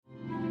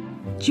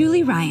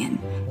Julie Ryan,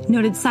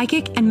 noted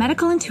psychic and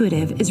medical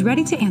intuitive, is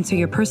ready to answer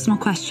your personal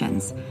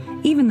questions,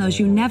 even those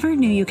you never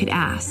knew you could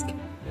ask.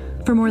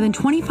 For more than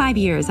 25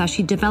 years, as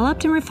she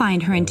developed and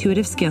refined her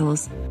intuitive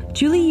skills,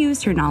 Julie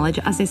used her knowledge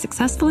as a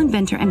successful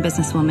inventor and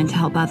businesswoman to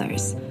help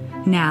others.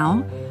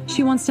 Now,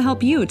 she wants to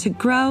help you to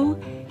grow,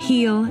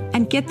 heal,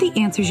 and get the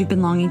answers you've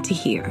been longing to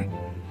hear.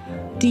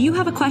 Do you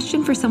have a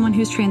question for someone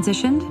who's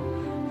transitioned?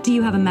 Do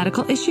you have a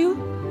medical issue?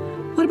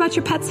 What about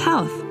your pet's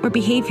health or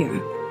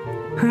behavior?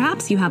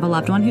 Perhaps you have a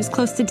loved one who's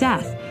close to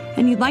death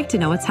and you'd like to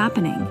know what's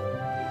happening.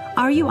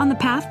 Are you on the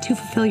path to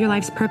fulfill your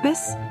life's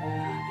purpose?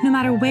 No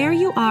matter where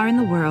you are in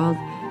the world,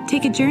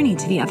 take a journey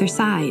to the other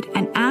side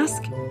and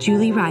ask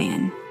Julie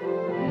Ryan.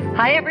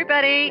 Hi,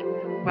 everybody.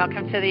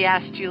 Welcome to the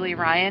Ask Julie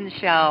Ryan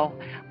Show.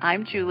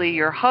 I'm Julie,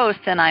 your host,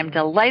 and I'm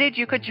delighted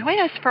you could join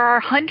us for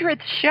our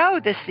 100th show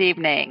this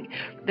evening.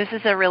 This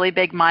is a really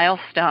big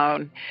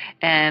milestone,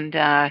 and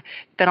it's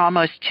been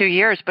almost 2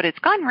 years, but it's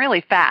gone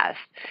really fast.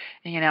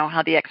 You know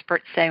how the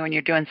experts say when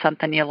you're doing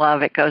something you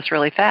love, it goes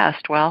really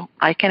fast. Well,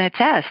 I can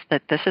attest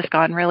that this has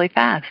gone really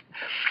fast.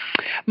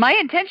 My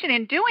intention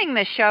in doing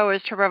this show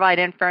is to provide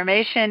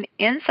information,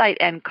 insight,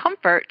 and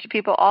comfort to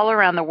people all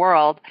around the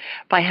world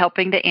by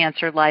helping to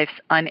answer life's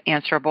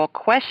unanswerable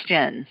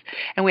questions.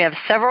 And we have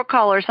several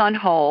callers on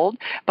hold,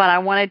 but I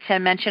wanted to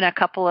mention a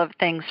couple of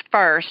things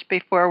first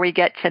before we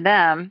get to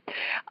them.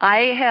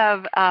 I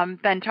have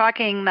been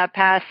talking the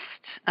past,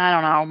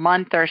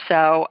 month or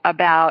so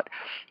about,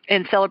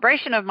 in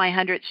celebration of my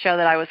 100th show,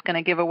 that I was going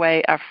to give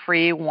away a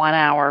free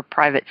 1-hour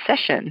private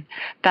session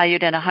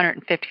valued at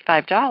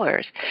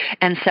 $155.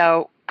 And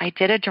so I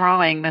did a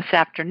drawing this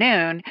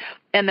afternoon,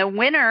 and the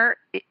winner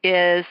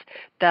is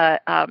the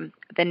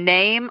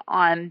name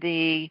on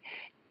the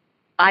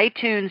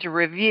iTunes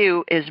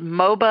review is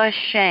Moba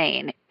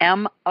Shane,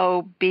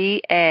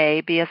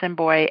 M-O-B-A, B as in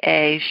boy,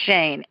 A,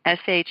 Shane,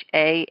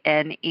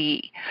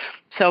 S-H-A-N-E.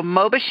 So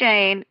Moba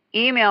Shane,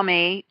 email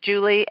me,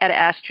 Julie at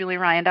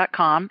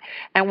AskJulieRyan.com,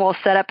 and we'll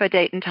set up a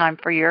date and time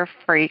for your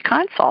free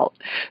consult.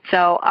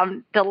 So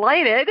I'm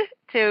delighted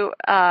to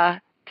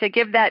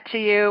give that to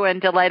you,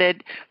 and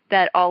delighted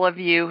that all of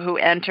you who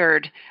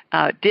entered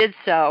did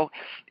so.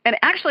 And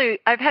actually,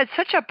 I've had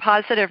such a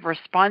positive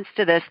response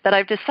to this that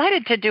I've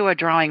decided to do a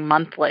drawing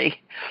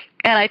monthly.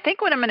 And I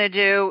think what I'm going to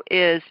do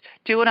is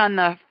do it on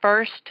the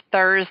first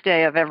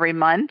Thursday of every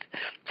month.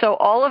 So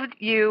all of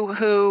you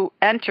who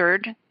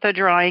entered the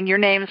drawing, your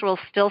names will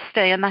still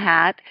stay in the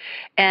hat.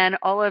 And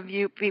all of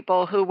you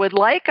people who would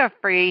like a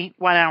free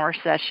 1-hour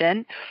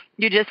session,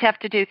 you just have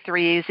to do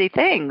 3 easy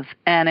things.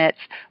 And it's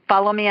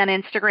follow me on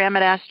Instagram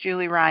at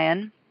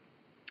AskJulieRyan.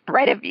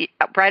 Write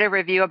a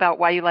review about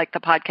why you like the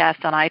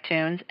podcast on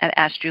iTunes at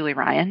Ask Julie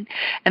Ryan,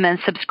 and then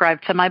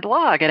subscribe to my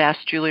blog at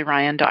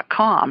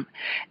AskJulieRyan.com.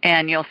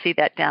 And you'll see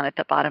that down at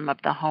the bottom of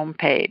the home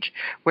page,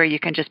 where you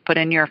can just put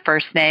in your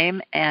first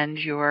name and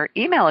your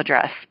email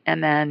address,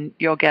 and then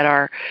you'll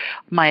get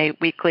my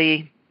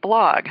weekly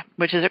blog,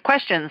 which is a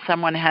question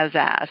someone has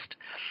asked.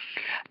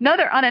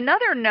 On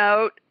another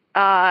note,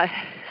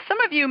 some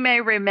of you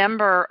may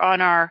remember on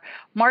our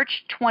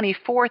March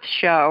 24th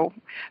show,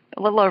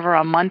 a little over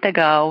a month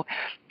ago,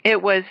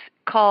 it was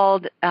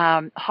called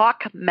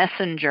Hawk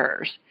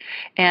Messengers.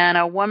 And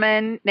a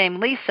woman named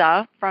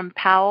Lisa from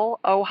Powell,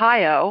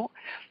 Ohio,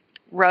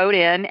 wrote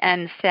in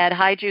and said,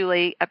 "Hi,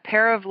 Julie. A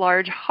pair of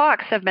large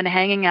hawks have been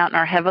hanging out in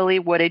our heavily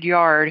wooded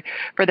yard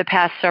for the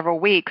past several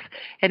weeks,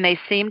 and they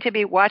seem to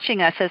be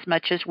watching us as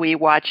much as we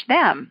watch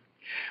them.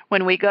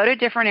 When we go to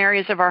different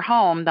areas of our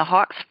home, the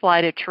hawks fly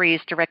to trees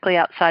directly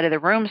outside of the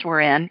rooms we're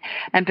in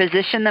and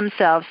position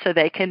themselves so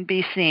they can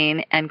be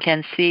seen and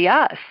can see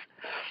us.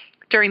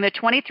 During the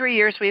 23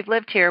 years we've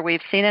lived here,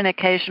 we've seen an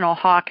occasional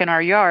hawk in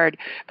our yard,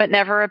 but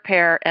never a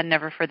pair, and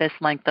never for this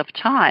length of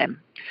time.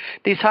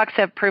 These hawks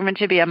have proven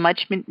to be a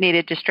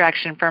much-needed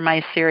distraction for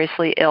my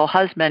seriously ill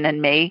husband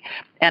and me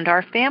and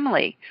our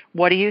family.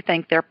 What do you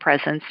think their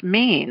presence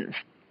means?"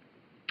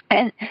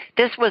 And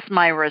this was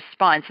my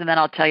response, and then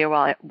I'll tell you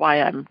why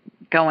I'm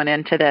going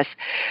into this.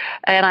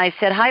 And I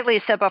said, "Hi,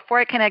 Lisa. Before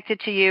I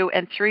connected to you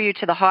and through you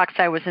to the hawks,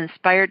 I was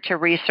inspired to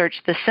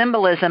research the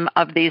symbolism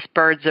of these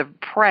birds of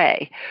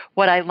prey.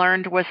 What I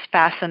learned was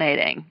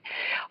fascinating.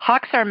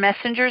 Hawks are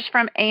messengers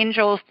from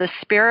angels, the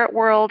spirit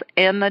world,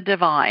 and the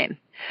divine.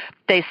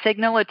 They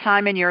signal a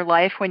time in your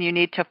life when you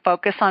need to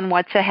focus on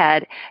what's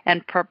ahead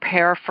and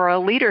prepare for a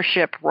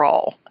leadership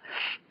role.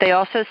 They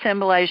also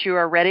symbolize you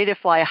are ready to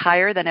fly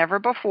higher than ever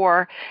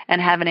before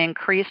and have an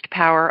increased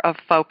power of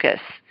focus.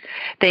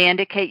 They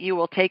indicate you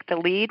will take the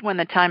lead when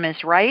the time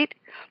is right.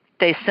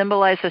 They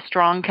symbolize a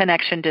strong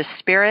connection to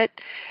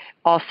spirit,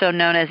 also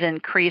known as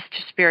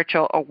increased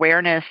spiritual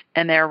awareness,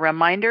 and they're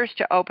reminders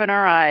to open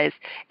our eyes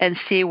and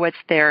see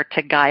what's there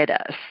to guide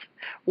us."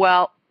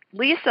 Well,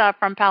 Lisa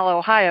from Powell,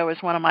 Ohio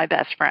is one of my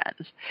best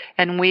friends,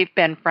 and we've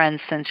been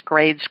friends since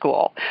grade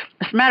school.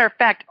 As a matter of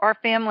fact, our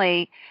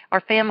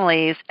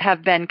families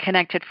have been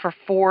connected for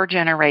 4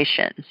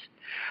 generations.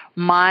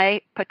 My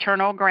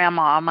paternal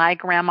grandma, my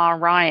grandma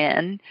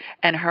Ryan,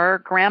 and her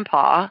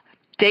grandpa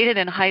dated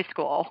in high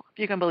school. If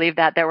you can believe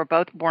that. They were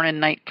both born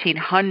in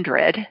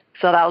 1900.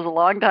 So that was a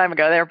long time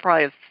ago.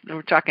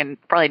 We're talking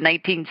probably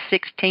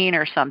 1916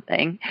 or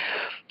something.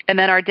 And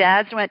then our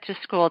dads went to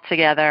school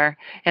together,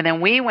 and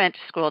then we went to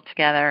school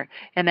together,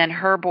 and then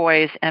her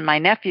boys and my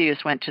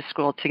nephews went to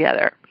school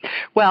together.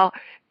 Well,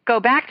 go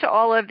back to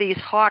all of these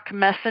hawk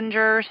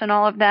messengers and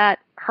all of that.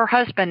 Her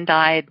husband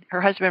died.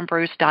 Her husband,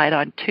 Bruce, died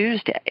on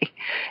Tuesday.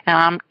 And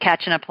I'm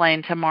catching a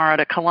plane tomorrow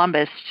to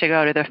Columbus to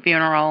go to the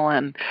funeral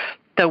and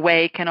the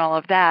wake and all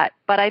of that.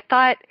 But I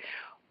thought,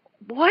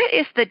 what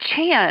is the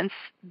chance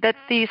that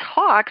these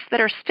hawks that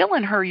are still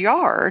in her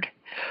yard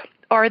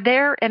are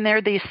there, and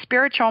they're these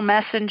spiritual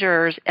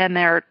messengers, and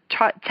they're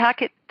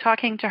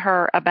talking to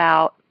her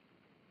about,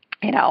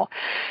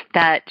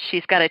 that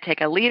she's got to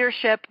take a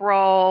leadership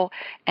role,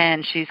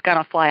 and she's going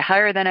to fly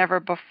higher than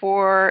ever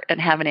before and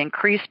have an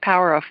increased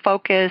power of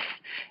focus,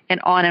 and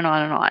on and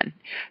on and on.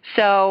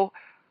 So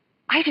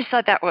I just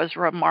thought that was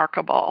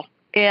remarkable.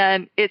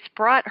 And it's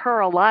brought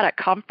her a lot of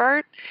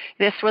comfort.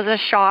 This was a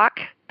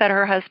shock that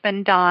her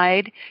husband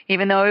died.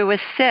 Even though he was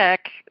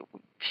sick,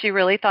 she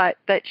really thought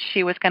that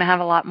she was going to have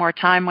a lot more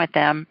time with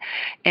them.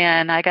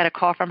 And I got a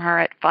call from her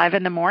at 5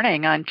 a.m.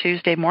 on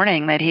Tuesday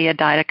morning that he had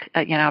died,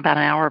 about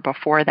an hour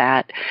before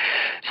that.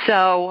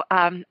 So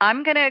I'm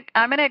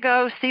gonna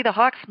go see the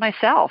Hawks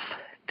myself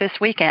this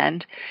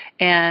weekend,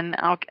 and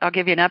I'll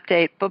give you an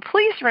update. But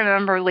please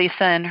remember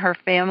Lisa and her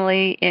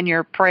family in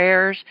your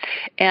prayers,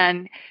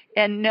 and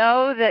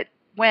know that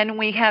when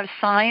we have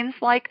signs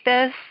like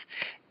this,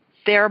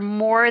 they're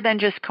more than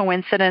just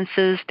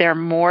coincidences. They're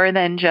more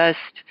than just,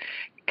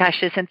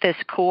 gosh, isn't this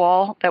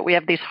cool that we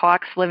have these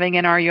hawks living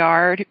in our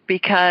yard?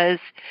 Because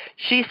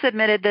she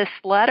submitted this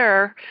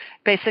letter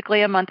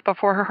basically a month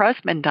before her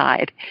husband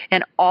died.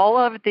 And all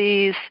of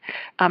these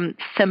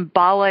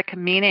symbolic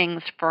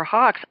meanings for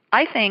hawks,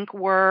 I think,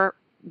 were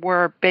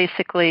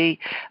basically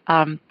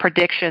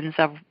predictions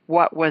of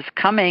what was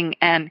coming,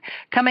 and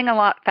coming a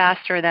lot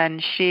faster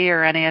than she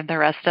or any of the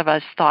rest of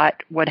us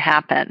thought would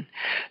happen.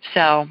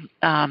 So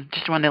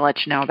just wanted to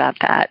let you know about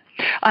that.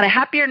 On a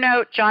happier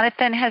note,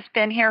 Jonathan has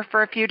been here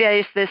for a few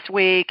days this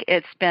week.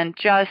 It's been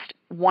just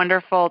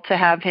wonderful to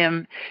have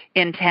him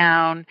in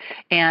town.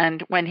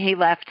 And when he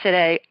left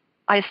today,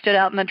 I stood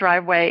out in the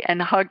driveway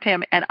and hugged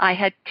him, and I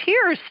had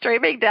tears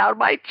streaming down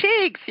my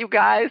cheeks, you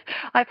guys.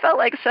 I felt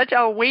like such a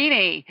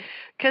weenie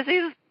because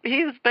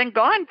he's been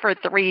gone for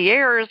 3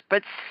 years,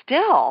 but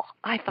still,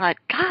 I thought,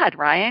 God,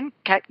 Ryan,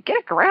 get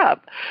a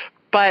grip.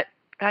 But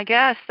I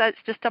guess that's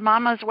just a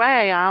mama's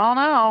way. I don't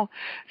know.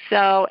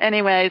 So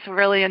anyways,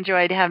 really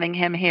enjoyed having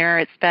him here.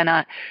 It's been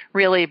a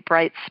really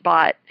bright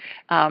spot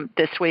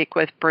this week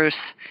with Bruce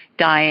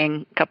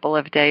dying a couple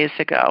of days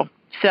ago.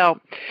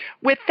 So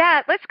with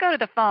that, let's go to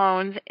the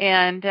phones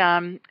and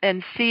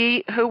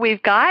see who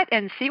we've got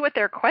and see what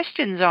their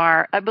questions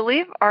are. I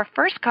believe our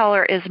first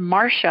caller is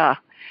Marcia.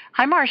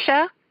 Hi,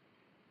 Marcia.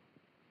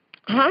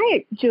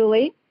 Hi,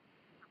 Julie.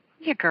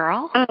 Hey,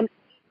 girl.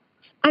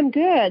 I'm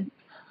good.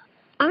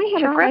 I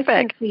have a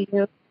question for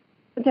you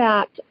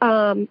that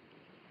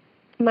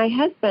my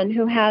husband,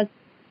 who has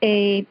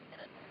a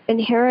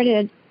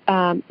inherited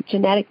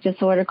genetic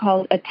disorder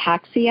called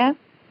ataxia.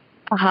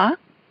 Uh-huh.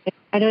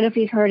 I don't know if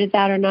you've heard of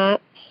that or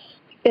not.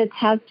 It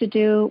has to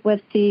do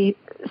with the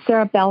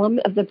cerebellum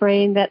of the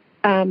brain that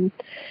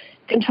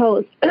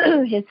controls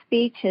his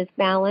speech, his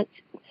balance,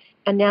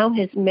 and now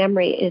his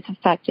memory is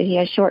affected. He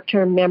has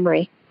short-term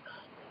memory.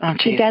 Oh,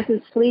 he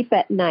doesn't sleep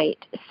at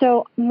night.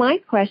 So my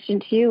question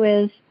to you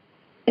is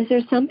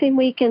there something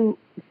we can,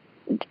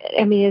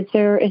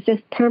 is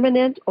this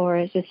permanent, or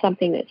is this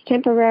something that's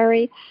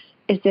temporary?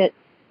 Is it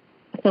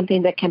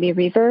something that can be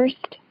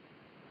reversed?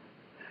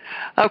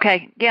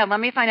 Okay. Yeah, let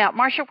me find out.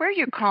 Marcia, where are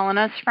you calling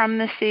us from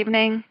this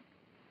evening?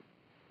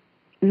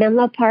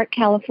 Menlo Park,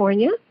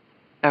 California.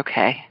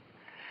 Okay.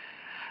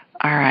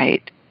 All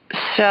right.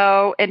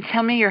 So, and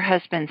tell me your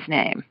husband's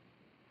name.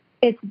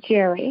 It's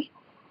Jerry.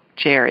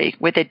 Jerry.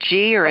 With a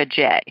G or a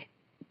J?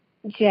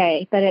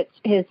 J, but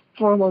his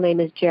formal name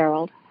is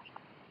Gerald.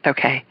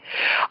 Okay.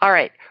 All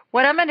right.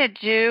 What I'm going to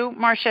do,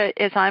 Marcia,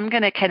 is I'm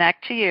going to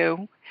connect to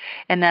you,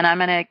 and then I'm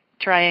going to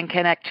try and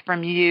connect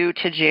from you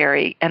to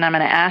Jerry, and I'm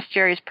going to ask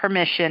Jerry's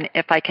permission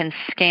if I can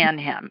scan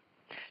him,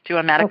 do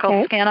a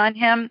medical scan on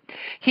him.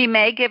 He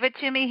may give it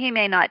to me. He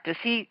may not. Is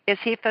he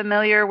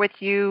familiar with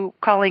you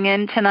calling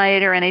in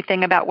tonight or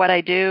anything about what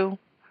I do?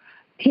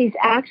 He's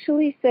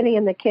actually sitting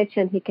in the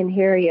kitchen. He can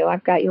hear you.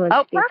 I've got you on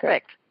speaker. Oh,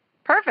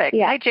 perfect.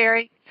 Yeah. Hi,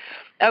 Jerry.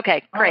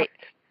 Okay, great.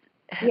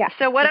 Yeah.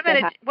 So what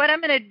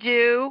I'm going to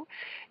do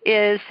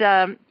is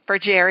for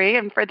Jerry,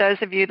 and for those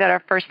of you that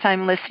are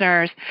first-time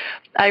listeners,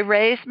 I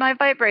raise my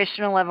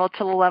vibrational level to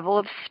the level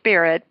of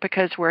spirit,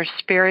 because we're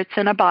spirits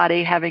in a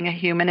body having a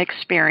human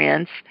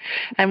experience.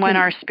 And when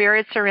our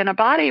spirits are in a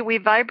body, we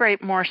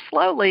vibrate more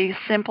slowly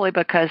simply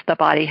because the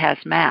body has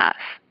mass.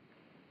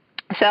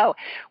 So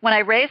when I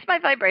raise my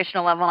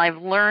vibrational level, and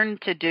I've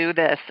learned to do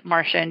this,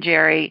 Marcia and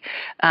Jerry,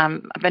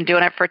 I've been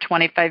doing it for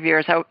 25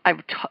 years.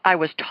 I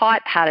was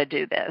taught how to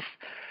do this.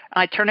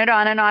 I turn it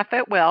on and off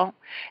at will.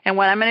 And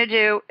what I'm going to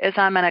do is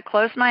I'm going to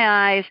close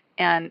my eyes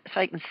and so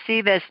I can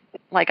see this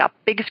like a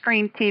big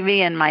screen TV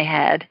in my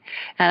head.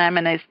 And I'm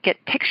going to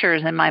get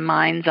pictures in my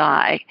mind's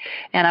eye.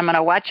 And I'm going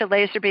to watch a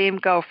laser beam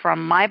go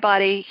from my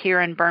body here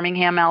in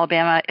Birmingham,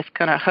 Alabama. It's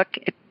going to hook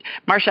it.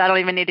 Marsha, I don't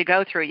even need to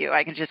go through you.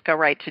 I can just go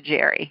right to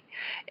Jerry.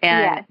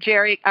 And yes.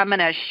 Jerry, I'm going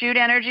to shoot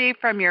energy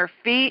from your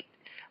feet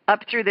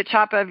up through the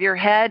top of your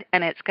head,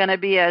 and it's going to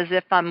be as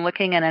if I'm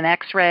looking at an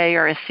X-ray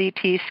or a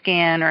CT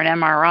scan or an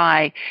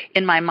MRI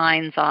in my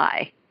mind's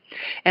eye.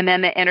 And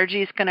then the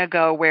energy is going to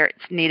go where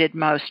it's needed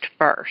most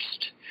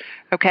first.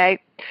 Okay?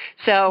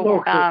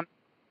 So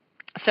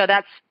so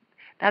that's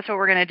what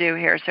we're going to do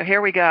here. So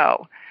here we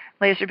go.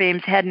 Laser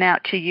beams heading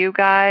out to you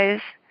guys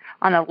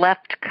on the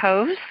left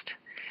coast.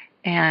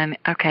 And,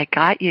 okay,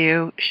 got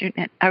you.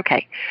 Shooting it.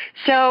 Okay.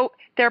 So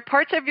there are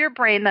parts of your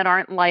brain that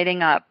aren't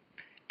lighting up,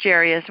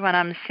 Jerry, is what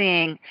I'm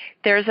seeing.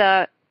 There's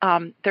a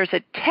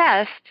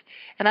test,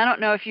 and I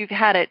don't know if you've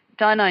had it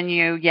done on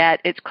you yet.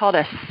 It's called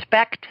a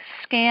SPECT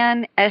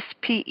scan,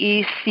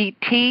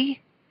 SPECT.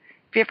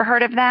 Have you ever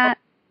heard of that?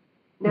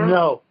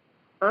 No.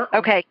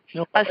 Okay.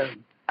 No.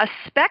 A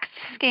SPECT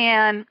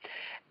scan,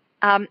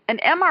 an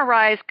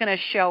MRI is going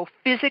to show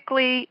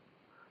physically,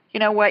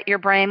 what your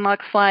brain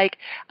looks like.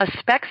 A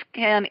SPECT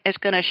scan is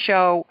going to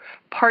show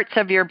parts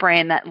of your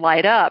brain that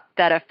light up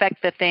that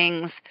affect the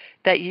things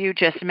that you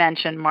just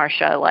mentioned,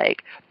 Marsha,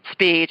 like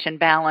speech and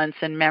balance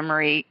and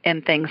memory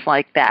and things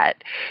like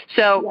that.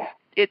 So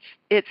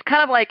it's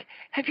kind of like,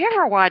 have you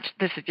ever watched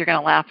this? You're going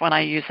to laugh when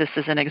I use this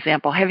as an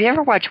example. Have you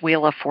ever watched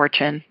Wheel of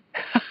Fortune?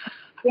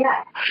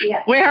 Yeah.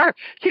 Where,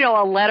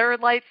 a letter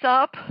lights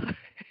up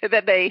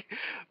that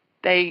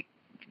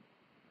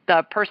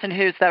the person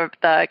who's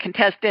the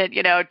contestant,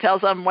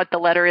 tells them what the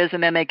letter is,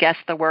 and then they guess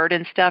the word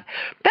and stuff.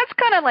 That's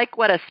kind of like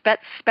what a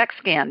SPECT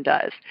scan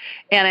does.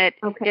 And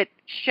it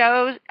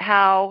shows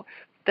how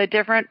the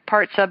different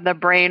parts of the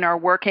brain are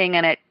working,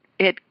 and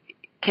it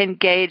can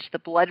gauge the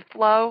blood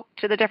flow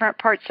to the different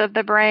parts of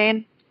the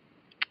brain.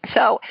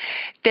 So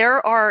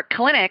there are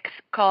clinics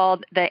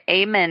called the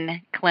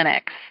AMEN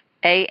clinics,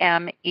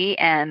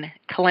 AMEN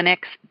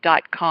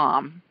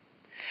clinics.com.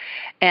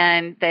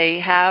 And they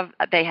have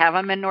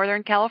them in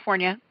Northern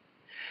California,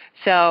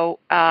 so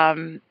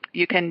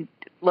you can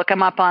look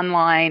them up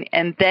online.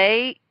 And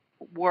they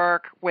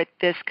work with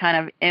this kind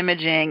of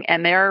imaging,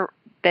 and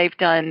they've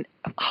done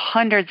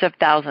hundreds of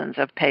thousands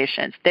of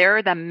patients.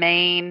 They're the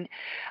main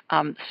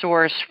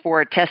source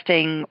for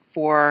testing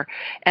for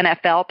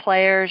NFL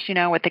players,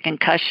 with the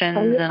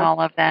concussions and all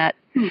of that,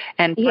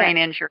 and brain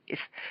injuries.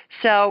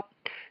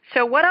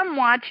 So what I'm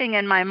watching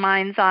in my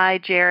mind's eye,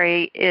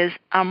 Jerry, is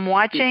I'm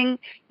watching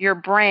your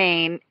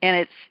brain,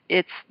 and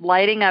it's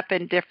lighting up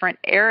in different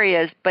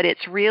areas, but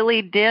it's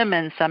really dim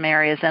in some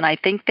areas, and I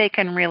think they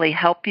can really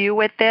help you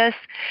with this.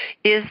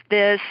 Is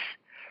this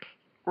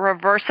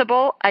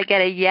reversible? I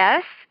get a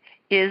yes.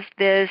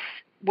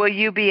 Will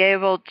you be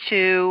able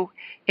to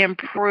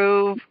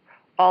improve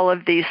all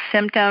of these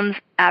symptoms?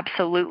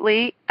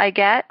 Absolutely, I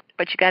get.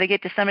 But you got to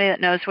get to somebody that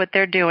knows what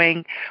they're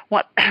doing.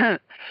 What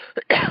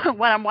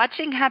I'm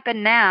watching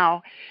happen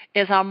now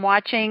is I'm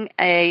watching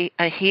a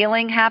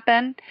healing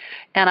happen,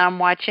 and I'm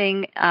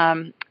watching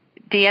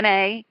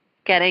DNA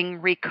getting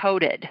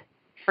recoded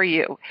for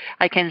you.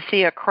 I can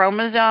see a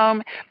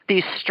chromosome,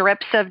 these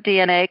strips of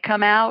DNA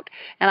come out,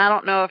 and I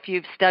don't know if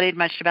you've studied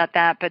much about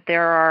that, but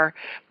there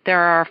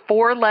are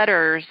 4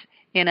 letters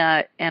in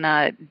a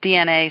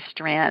DNA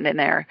strand in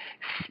there,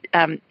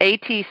 A,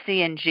 T,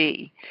 C, and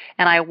G,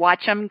 and I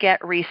watch them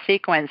get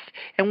resequenced.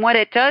 And what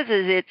it does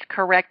is it's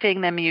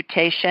correcting the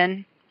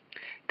mutation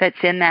that's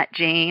in that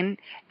gene,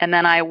 and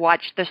then I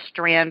watch the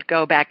strand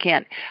go back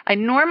in. I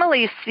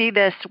normally see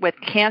this with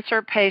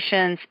cancer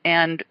patients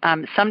and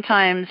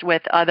sometimes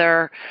with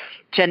other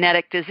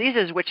genetic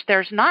diseases, which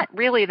there's not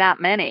really that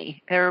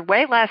many. There are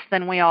way less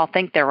than we all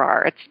think there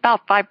are. It's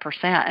about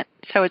 5%,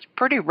 so it's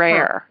pretty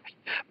rare.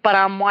 But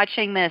I'm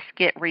watching this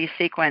get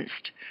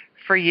resequenced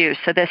for you,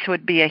 so this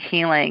would be a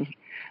healing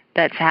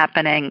that's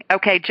happening.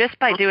 Okay, just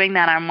by doing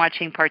that, I'm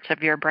watching parts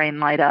of your brain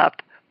light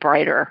up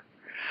brighter.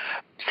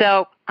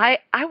 So I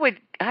would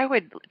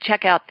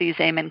check out these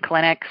AMEN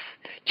clinics.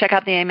 Check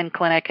out the AMEN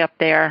clinic up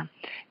there,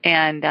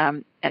 and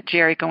at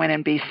Jerry, go in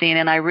and be seen.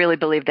 And I really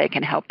believe they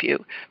can help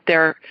you.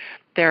 They're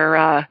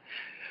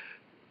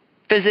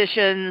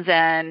physicians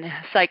and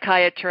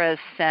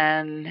psychiatrists,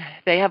 and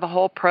they have a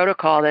whole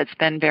protocol that's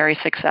been very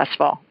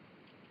successful.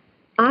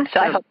 Awesome. So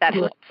I hope that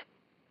helps.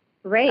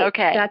 Great.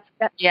 Okay.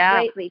 That's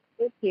greatly.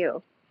 Thank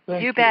you.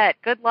 You bet.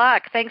 Good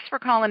luck. Thanks for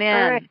calling in.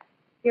 All right.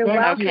 You're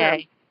welcome.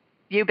 Okay.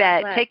 You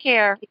bet. Right. Take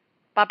care.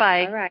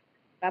 Bye-bye. All right.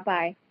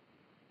 Bye-bye.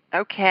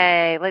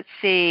 Okay. Let's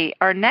see.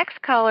 Our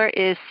next caller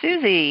is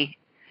Susie.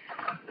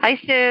 Hi,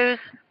 Suze.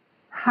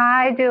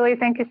 Hi, Julie.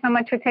 Thank you so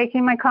much for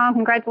taking my call.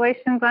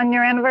 Congratulations on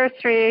your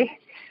anniversary.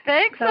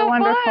 Thanks so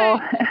wonderful.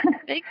 Much.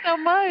 Thanks so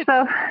much.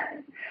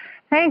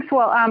 Thanks.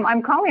 Well,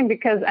 I'm calling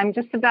because I'm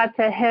just about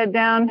to head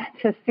down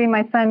to see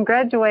my son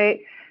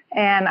graduate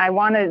and I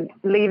want to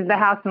leave the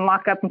house and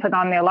lock up and put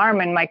on the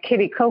alarm. And my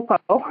kitty Coco,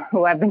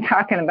 who I've been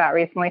talking about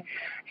recently,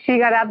 she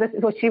went out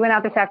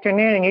this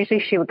afternoon, and usually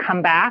she would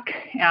come back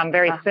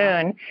very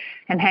soon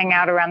and hang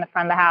out around the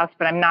front of the house,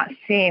 but I'm not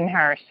seeing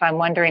her. So I'm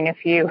wondering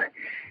if you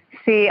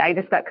see, I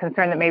just got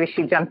concerned that maybe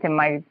she jumped in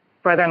my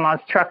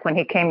brother-in-law's truck when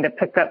he came to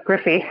pick up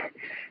Griffey,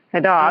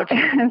 the dog.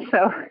 And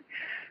so I'm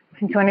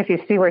wondering if you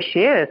see where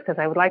she is, because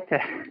I would like to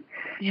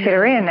get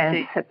her in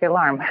and set the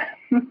alarm.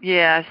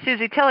 Yeah.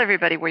 Susie, tell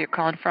everybody where you're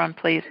calling from,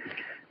 please.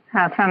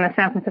 From the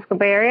San Francisco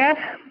Bay Area.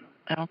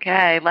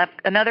 Okay.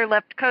 Another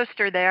left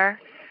coaster there.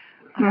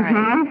 All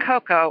right.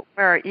 Coco,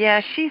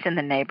 she's in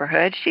the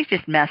neighborhood. She's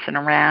just messing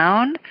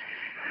around.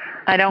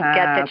 I don't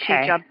get that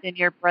she jumped in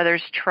your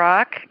brother's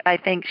truck. I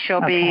think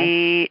she'll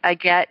be,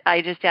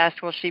 I just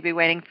asked, will she be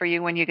waiting for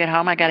you when you get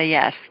home? I got a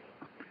yes.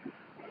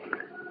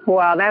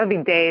 Well, that'll be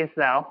days,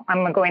 though.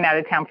 I'm going out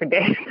of town for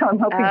days, so I'm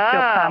hoping she'll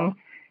come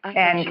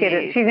and get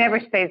it. She never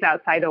stays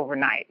outside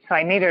overnight, so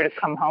I need her to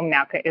come home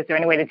now. Is there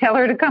any way to tell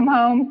her to come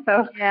home?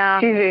 So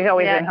she's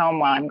always in home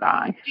while I'm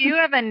gone. Do you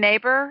have a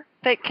neighbor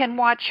that can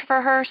watch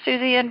for her,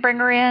 Susie, and bring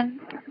her in?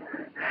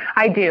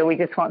 I do. We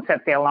just won't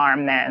set the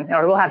alarm then,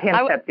 or we'll have him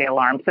set the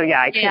alarm. So,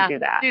 I should do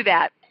that.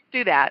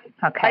 Do that.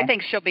 Okay. I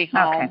think she'll be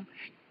home. Okay.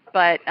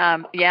 But,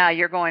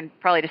 you're going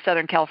probably to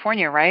Southern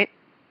California, right?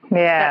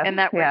 Yeah. And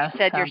that where you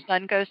said your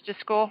son goes to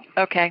school?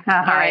 Okay.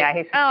 All right. Yeah,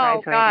 he's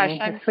gosh,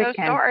 I'm so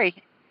sorry.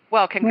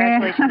 Well,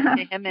 congratulations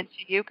to him and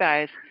to you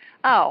guys.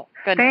 Oh,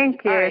 goodness.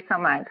 Thank you so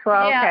much.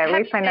 Well, at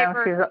least I know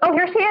she's... Oh,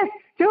 here she is.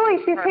 Julie,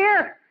 she's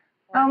here.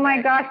 Oh,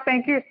 my gosh.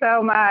 Thank you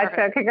so much.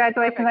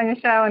 Congratulations on your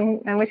show,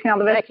 and wishing all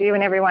the best to you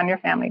and everyone in your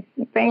family.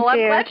 Thank you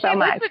so much. I'm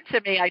glad she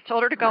listened to me. I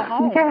told her to go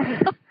home.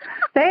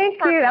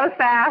 Thank you. That was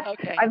fast.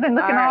 Okay. I've been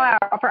looking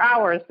for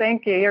hours.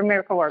 Thank you. You're a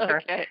miracle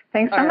worker. Okay.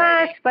 Thanks so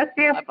much. Bless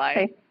you. Bye-bye.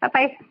 Okay.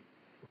 Bye-bye.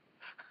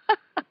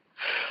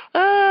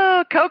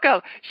 Oh,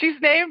 Coco. She's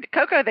named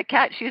Coco the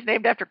cat. She's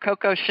named after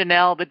Coco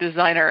Chanel, the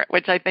designer,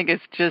 which I think is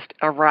just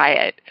a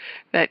riot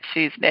that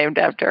she's named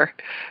after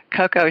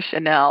Coco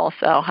Chanel.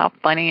 So how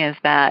funny is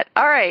that?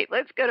 All right,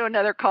 let's go to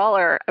another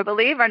caller. I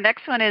believe our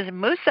next one is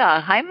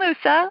Musa. Hi,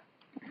 Musa.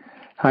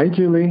 Hi,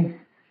 Julie.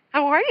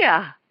 How are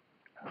you?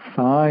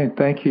 Fine,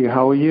 thank you.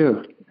 How are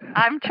you?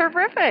 I'm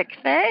terrific.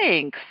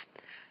 Thanks.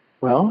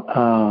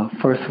 Well,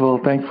 first of all,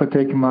 thanks for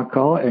taking my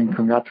call, and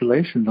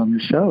congratulations on your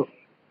show.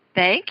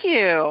 Thank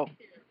you.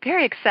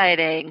 Very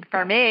exciting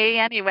for me,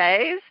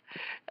 anyways.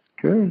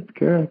 Good.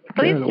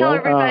 Please tell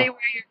everybody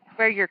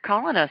where you're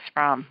calling us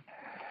from.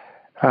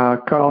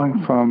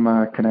 Calling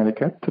from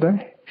Connecticut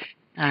today.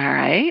 All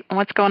right.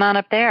 What's going on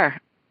up there?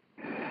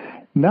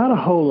 Not a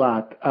whole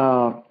lot.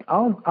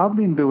 I've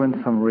been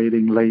doing some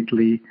reading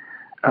lately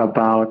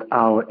about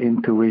our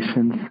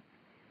intuitions,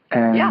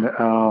 and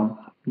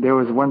there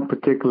was one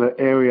particular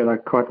area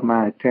that caught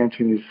my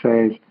attention. It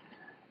says,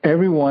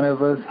 every one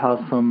of us has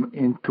some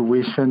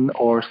intuition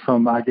or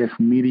some,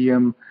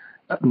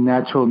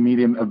 natural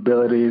medium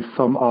abilities.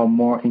 Some are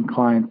more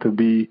inclined to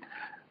be,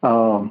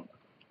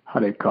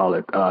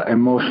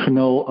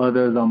 emotional.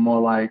 Others are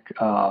more like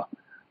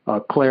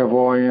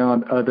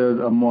clairvoyant. Others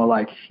are more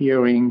like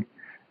hearing.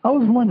 I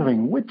was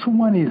wondering, which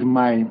one is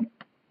my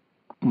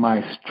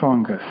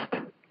strongest?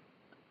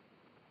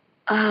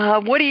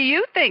 What do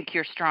you think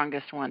your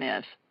strongest one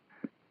is?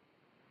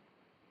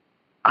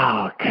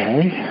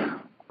 Okay.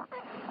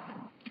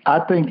 I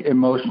think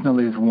emotional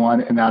is one,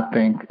 and I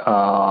think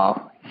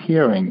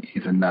hearing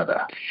is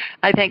another.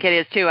 I think it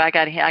is too. I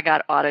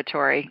got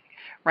auditory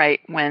right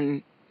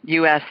when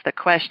you asked the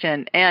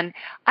question, and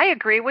I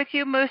agree with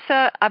you,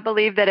 Musa. I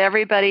believe that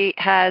everybody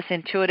has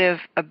intuitive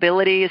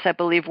abilities. I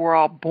believe we're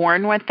all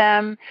born with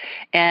them,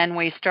 and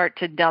we start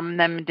to dumb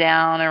them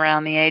down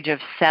around the age of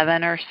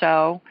 7 or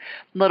so.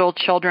 Little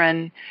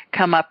children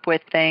come up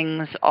with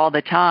things all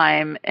the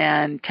time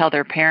and tell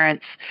their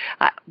parents.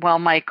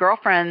 My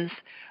girlfriend's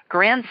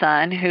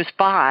grandson, who's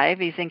 5,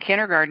 he's in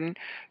kindergarten,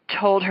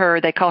 told her,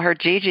 they call her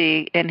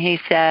Gigi, and he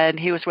said,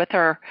 he was with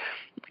her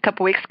a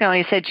couple weeks ago,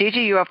 and he said, Gigi,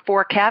 you have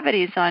 4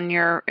 cavities and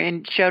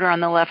showed her on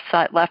the left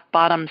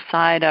bottom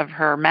side of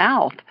her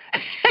mouth.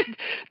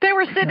 They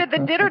were sitting at the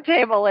dinner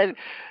table, and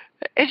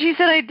she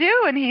said, I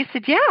do. And he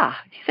said, yeah.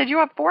 He said, you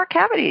have 4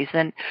 cavities.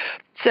 And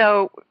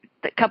so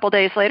a couple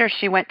days later,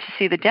 she went to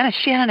see the dentist.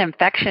 She had an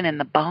infection in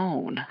the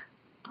bone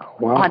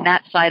on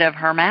that side of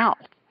her mouth.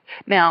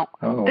 Now,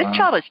 this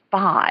child is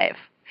 5,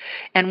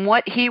 and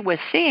what he was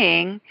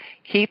seeing,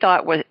 he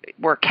thought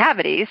were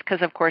cavities,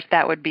 because, of course,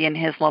 that would be in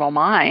his little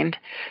mind,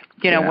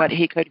 what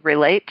he could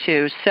relate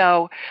to.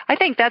 So I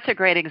think that's a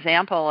great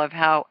example of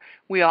how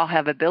we all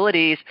have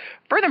abilities.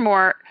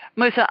 Furthermore,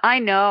 Musa, I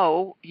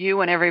know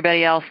you and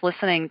everybody else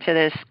listening to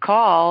this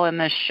call and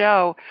this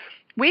show,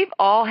 we've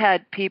all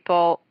had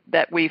people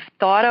that we've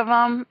thought of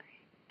them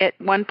at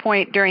one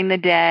point during the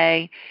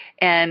day,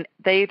 and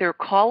they either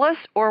call us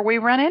or we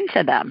run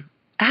into them.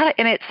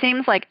 And it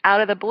seems like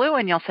out of the blue,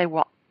 and you'll say,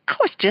 well, I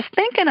was just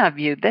thinking of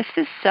you. This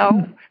is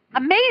so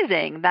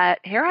amazing that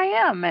here I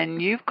am,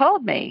 and you've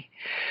called me.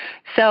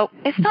 So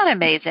it's not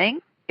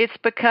amazing. It's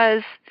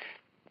because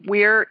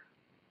we're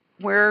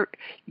we're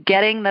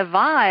getting the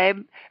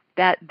vibe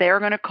that they're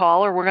going to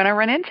call or we're going to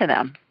run into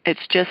them.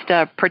 It's just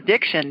a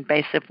prediction,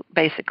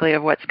 basically,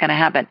 of what's going to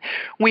happen.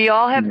 We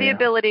all have the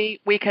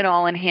ability. We can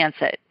all enhance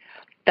it.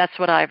 That's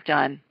what I've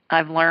done.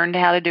 I've learned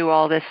how to do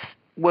all this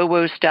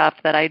woo-woo stuff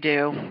that I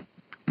do,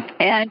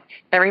 and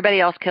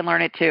everybody else can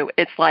learn it too.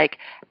 It's like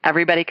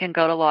everybody can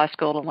go to law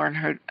school to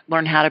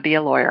learn how to be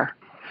a lawyer.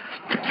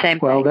 Same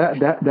well, thing.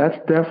 that's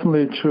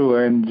definitely true.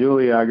 And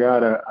Julie, I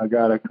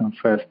gotta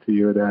confess to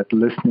you that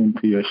listening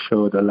to your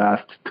show the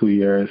last 2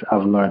 years,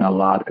 I've learned a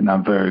lot, and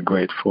I'm very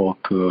grateful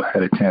to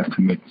have a chance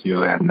to meet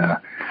you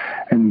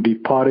and be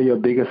part of your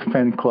biggest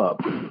fan club.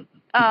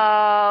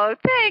 Oh,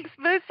 thanks,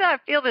 Musa. I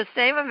feel the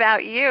same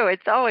about you.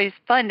 It's always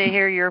fun to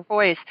hear your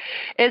voice.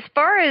 As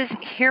far as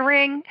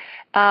hearing,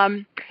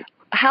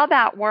 how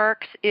that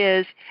works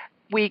is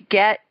we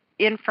get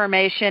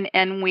information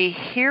and we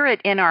hear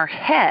it in our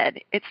head.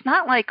 It's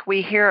not like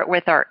we hear it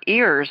with our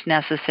ears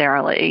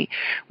necessarily.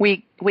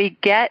 We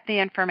get the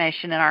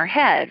information in our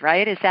head,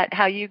 right? Is that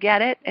how you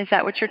get it? Is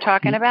that what you're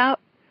talking about?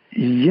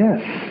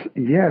 Yes.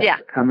 Yeah.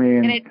 I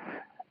mean,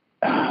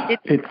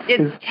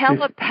 it's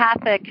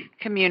telepathic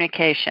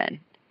communication.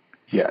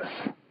 Yes.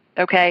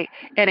 Okay,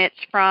 and it's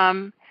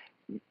from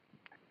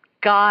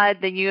God,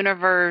 the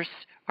universe,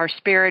 our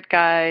spirit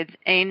guides,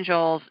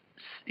 angels,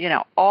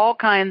 all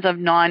kinds of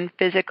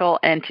non-physical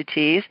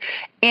entities,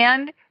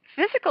 and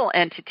physical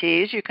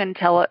entities. You can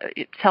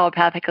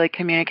telepathically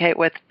communicate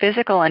with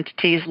physical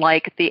entities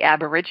like the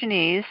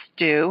Aborigines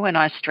do in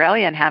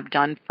Australia and have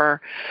done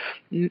for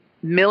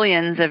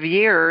millions of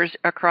years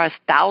across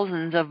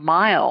thousands of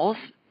miles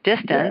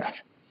distance. Yeah.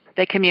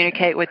 They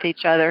communicate with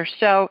each other.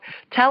 So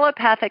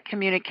telepathic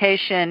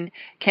communication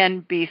can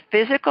be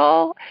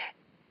physical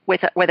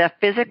with a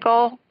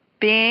physical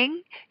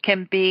being,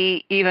 can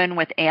be even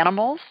with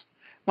animals.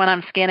 When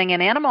I'm scanning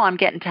an animal, I'm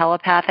getting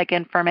telepathic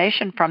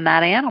information from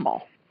that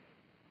animal.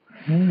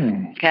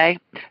 Okay?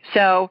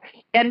 So,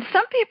 and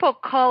some people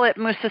call it,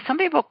 Musa, some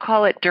people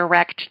call it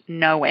direct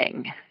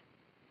knowing.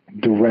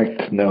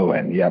 Direct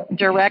knowing, yep.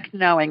 Direct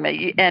knowing.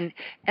 And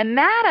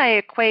that I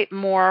equate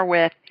more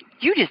with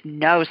you just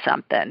know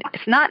something.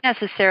 It's not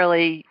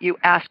necessarily you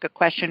ask a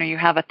question or you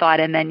have a thought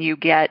and then you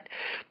get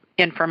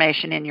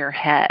information in your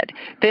head.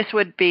 This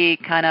would be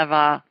kind of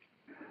a,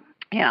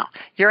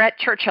 you're at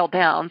Churchill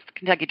Downs,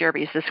 Kentucky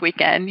Derby is this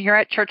weekend. You're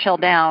at Churchill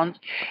Downs,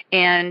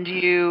 and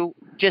you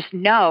just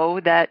know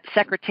that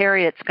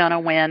Secretariat's going to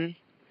win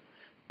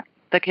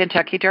the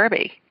Kentucky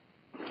Derby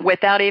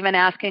without even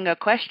asking a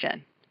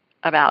question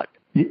about,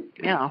 You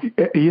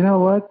know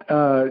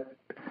what,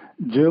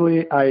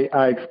 Julie,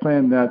 I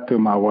explain that to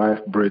my wife,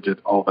 Bridget,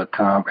 all the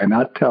time, and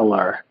I tell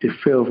her it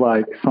feels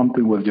like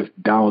something was just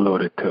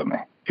downloaded to me.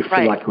 It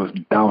feels like it was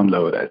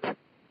downloaded.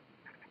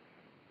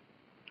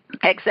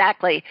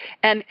 Exactly.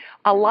 And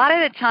a lot of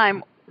the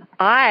time,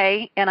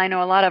 I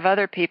know a lot of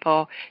other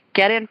people,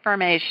 get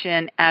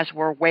information as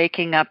we're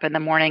waking up in the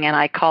morning, and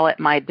I call it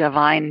my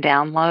divine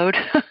download.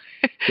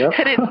 Yep.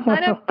 And it's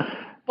kind of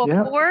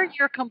before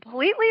you're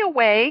completely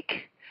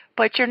awake,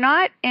 but you're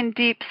not in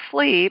deep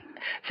sleep.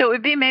 So it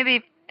would be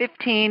maybe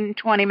 15,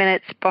 20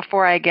 minutes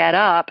before I get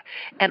up,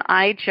 and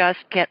I just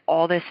get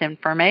all this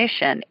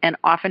information. And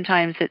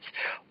oftentimes it's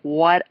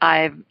what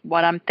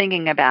I'm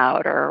thinking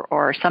about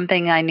or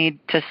something I need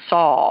to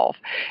solve.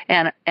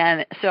 And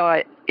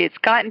so it's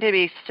gotten to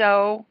be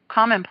so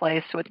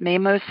commonplace with me,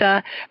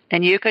 Musa,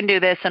 and you can do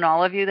this, and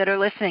all of you that are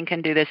listening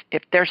can do this.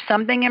 If there's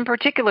something in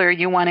particular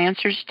you want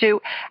answers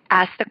to,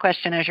 ask the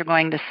question as you're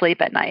going to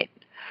sleep at night.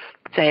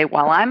 Say,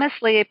 while I'm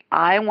asleep,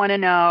 I want to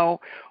know,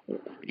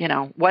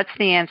 what's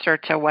the answer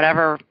to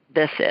whatever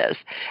this is.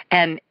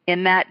 And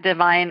in that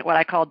what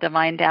I call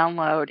divine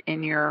download,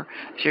 if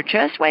you're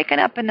just waking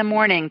up in the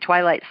morning,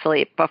 twilight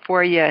sleep,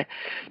 before you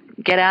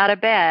get out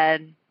of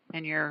bed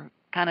and you're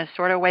kind of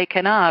sort of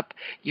waking up,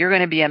 you're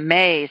going to be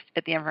amazed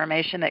at the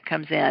information that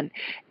comes in.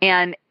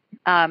 And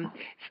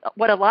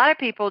what a lot of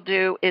people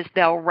do is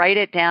they'll write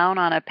it down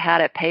on a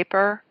pad of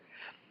paper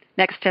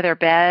next to their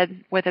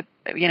bed with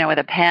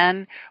a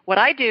pen. What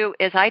I do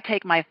is I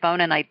take my phone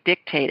and I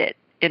dictate it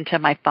into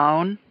my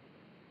phone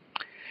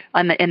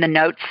in the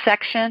notes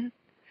section,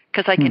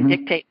 because I can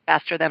dictate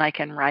faster than I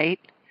can write.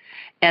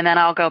 And then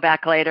I'll go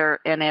back later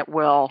and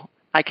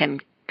I can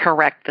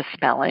correct the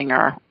spelling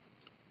or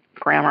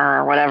grammar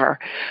or whatever.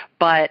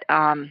 But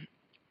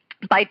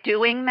by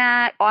doing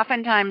that,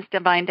 oftentimes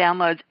divine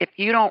downloads, if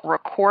you don't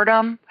record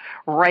them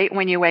right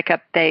when you wake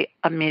up, they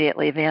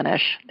immediately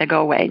vanish. They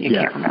go away and you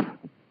can't remember.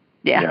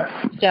 Yeah.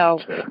 Yes. So,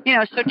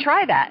 so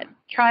try that.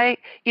 Try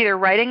either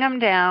writing them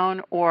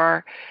down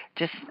or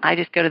I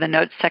just go to the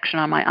notes section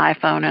on my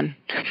iPhone and,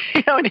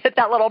 and hit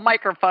that little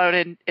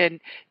microphone and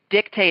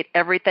dictate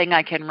everything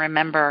I can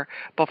remember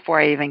before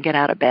I even get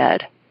out of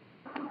bed.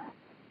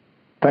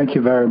 Thank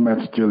you very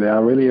much, Julie. I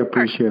really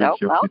appreciate it.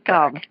 You're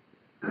welcome.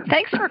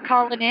 Thanks for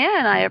calling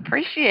in. I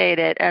appreciate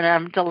it. And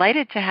I'm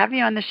delighted to have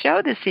you on the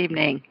show this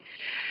evening.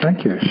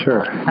 Thank you.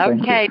 Sure.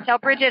 Okay. Tell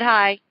Bridget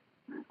hi.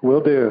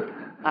 Will do.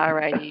 All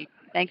righty.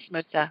 Thanks,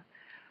 Musa.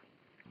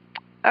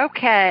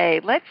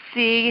 Okay, let's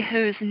see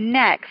who's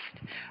next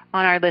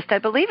on our list. I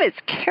believe it's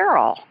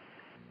Carol.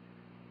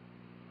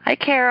 Hi,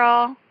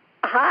 Carol.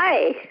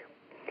 Hi.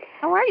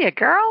 How are you,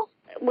 girl?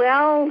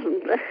 Well,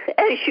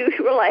 as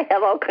usual, I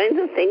have all kinds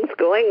of things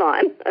going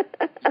on.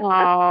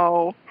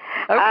 Oh,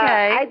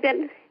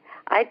 okay.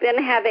 I've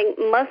been having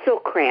muscle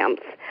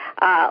cramps,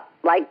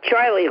 like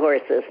Charlie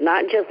horses,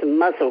 not just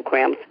muscle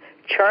cramps,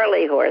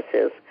 Charlie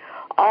horses,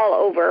 all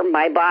over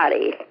my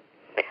body.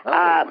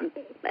 Oh.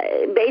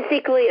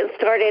 Basically, it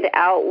started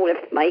out with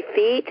my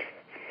feet.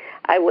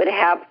 I would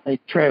have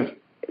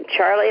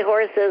Charlie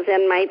horses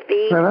in my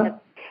feet,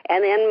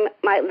 and then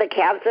the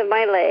calves of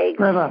my legs,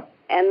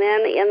 and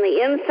then in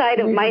the inside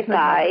of my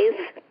thighs,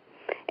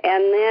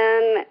 and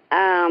then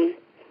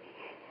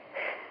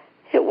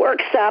it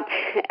works up,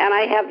 and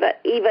I have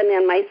even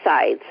in my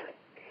sides,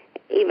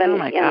 in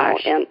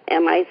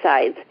my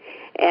sides,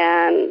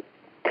 and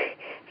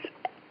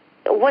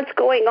what's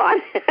going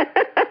on?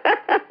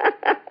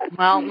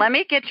 Well, let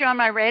me get you on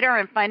my radar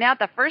and find out.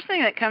 The first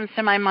thing that comes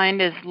to my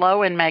mind is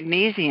low in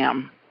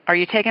magnesium. Are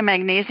you taking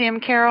magnesium,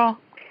 Carol?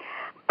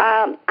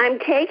 I'm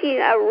taking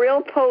a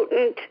real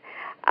potent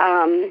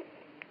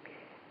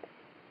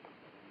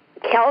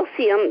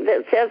calcium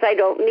that says I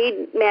don't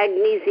need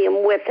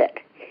magnesium with it.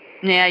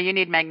 Yeah, you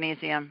need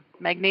magnesium.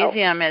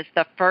 Magnesium is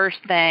the first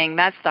thing.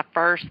 That's the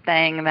first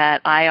thing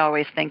that I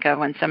always think of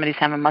when somebody's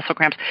having muscle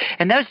cramps.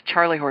 And those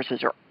Charlie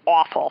horses are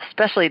awful,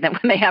 especially when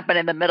they happen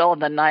in the middle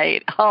of the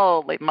night.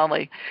 Holy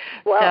moly.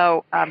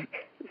 Well,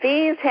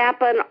 these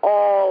happen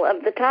all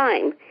of the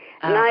time.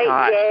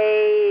 Night,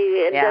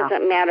 day, it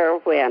doesn't matter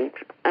when.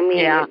 I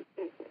mean,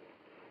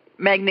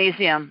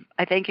 magnesium.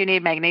 I think you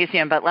need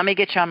magnesium, but let me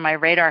get you on my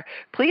radar.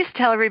 Please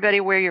tell everybody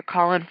where you're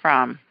calling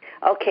from.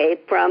 Okay,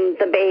 from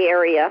the Bay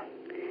Area,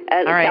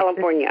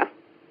 California.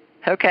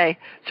 Okay,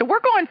 so we're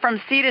going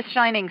from sea to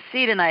shining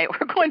sea tonight.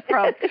 We're going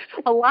from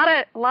a lot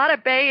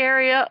of Bay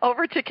Area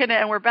over to Connecticut,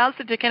 and we're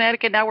bouncing to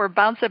Connecticut. Now we're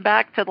bouncing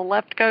back to the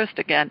left coast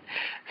again.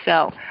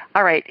 So,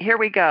 all right, here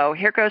we go.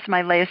 Here goes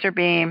my laser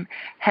beam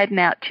heading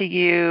out to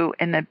you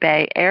in the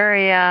Bay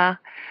Area.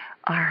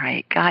 All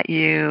right, got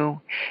you.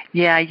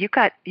 Yeah, you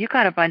got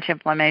a bunch of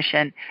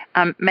inflammation.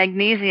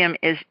 Magnesium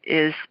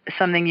is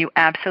something you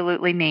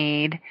absolutely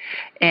need,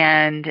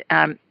 and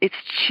it's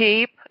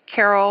cheap.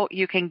 Carol,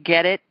 you can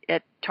get it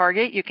at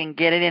Target. You can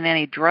get it in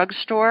any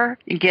drugstore.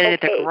 You can get it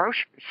at the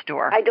grocery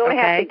store. I don't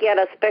have to get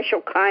a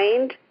special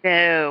kind?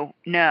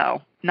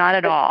 No, not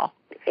at all.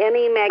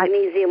 Any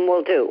magnesium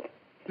will do.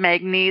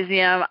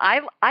 Magnesium.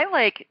 I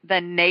like the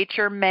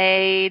Nature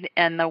Made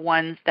and the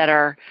ones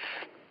that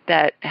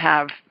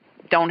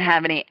don't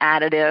have any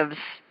additives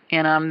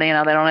in them. They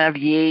don't have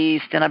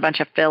yeast and a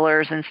bunch of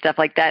fillers and stuff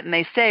like that. And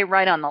they say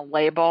right on the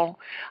label.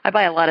 I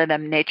buy a lot of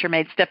them Nature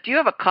Made stuff. Do you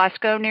have a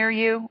Costco near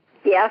you?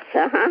 Yes,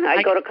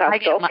 I go to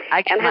Costco.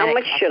 And how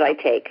much should I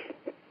take?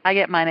 I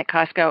get mine at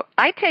Costco.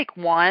 I take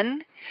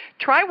one.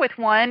 Try with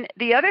one.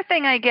 The other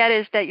thing I get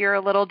is that you're a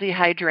little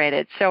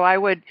dehydrated. So I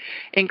would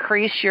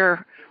increase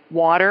your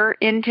water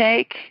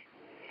intake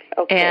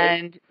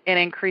and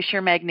increase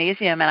your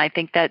magnesium. And I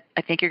think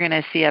you're going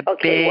to see a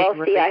big...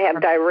 Well, see, I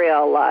have diarrhea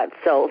a lot,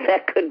 so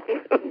that could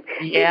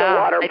be a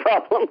water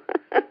problem.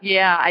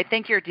 Yeah, I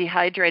think you're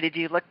dehydrated.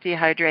 You look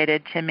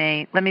dehydrated to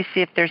me. Let me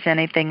see if there's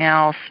anything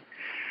else.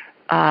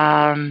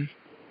 I'm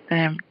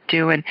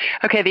doing.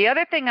 Okay, the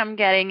other thing I'm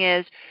getting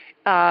is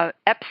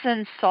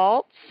Epsom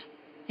salts.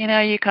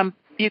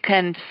 You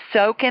can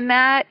soak in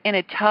that in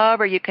a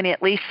tub, or you can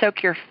at least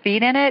soak your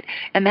feet in it,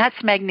 and that's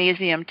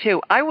magnesium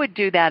too. I would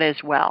do that as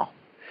well.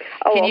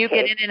 Can you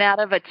get in and out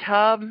of a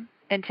tub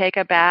and take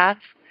a bath,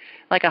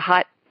 like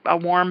a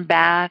warm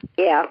bath?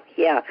 Yeah.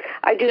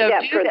 I do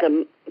that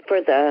for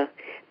the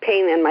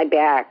pain in my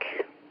back.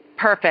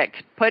 Perfect.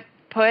 Put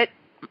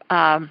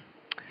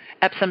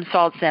Epsom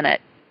salts in it.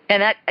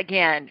 And that,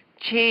 again,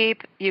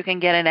 cheap. You can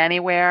get it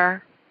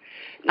anywhere.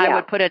 Yeah. I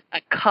would put a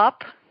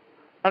cup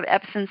of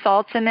Epsom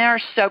salts in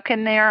there, soak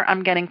in there.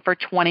 I'm getting for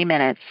 20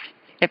 minutes.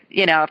 If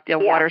the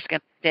water's going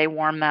to stay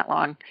warm that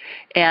long.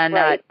 And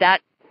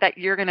that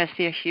you're going to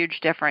see a huge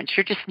difference.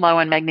 You're just low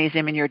in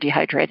magnesium and you're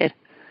dehydrated.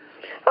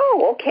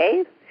 Oh,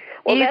 okay.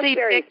 Well, that's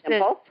very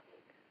simple.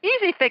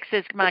 Easy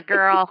fixes, my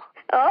girl.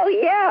 Oh,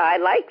 yeah, I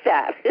like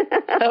that.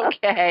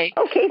 Okay.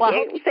 Okay, well,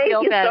 thank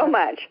you so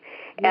much.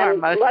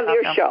 And love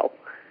your show.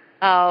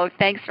 Oh,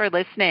 thanks for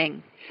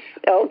listening.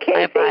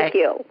 Okay, bye-bye. Thank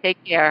you.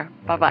 Take care.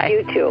 Bye-bye.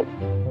 You too.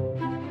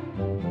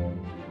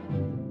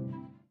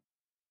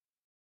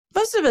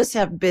 Most of us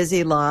have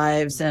busy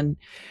lives, and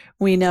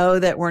we know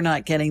that we're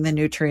not getting the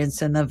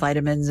nutrients and the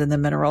vitamins and the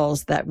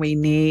minerals that we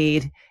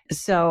need.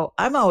 So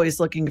I'm always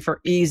looking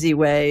for easy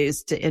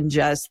ways to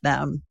ingest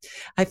them.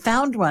 I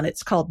found one.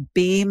 It's called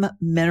Beam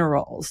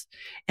Minerals.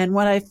 And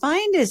what I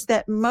find is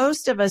that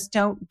most of us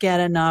don't get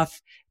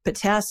enough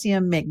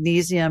potassium,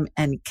 magnesium,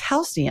 and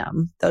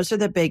calcium. Those are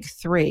the big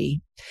three.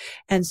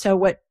 And so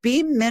what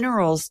Beam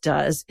Minerals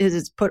does is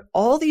it's put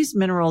all these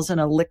minerals in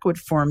a liquid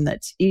form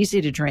that's easy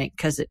to drink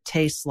because it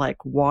tastes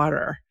like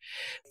water.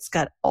 It's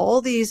got all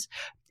these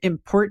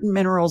important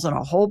minerals and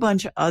a whole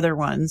bunch of other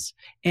ones.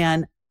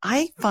 And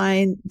I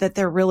find that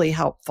they're really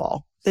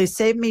helpful. They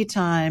save me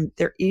time.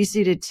 They're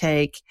easy to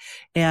take.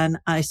 And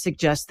I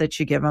suggest that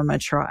you give them a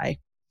try.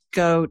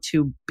 Go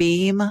to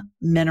Beam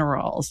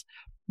Minerals,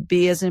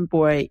 B as in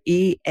boy,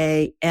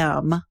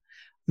 EAM,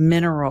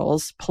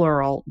 minerals,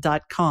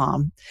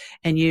 plural.com,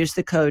 and use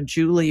the code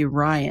Julie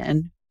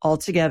Ryan,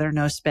 altogether,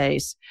 no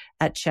space,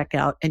 at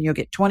checkout, and you'll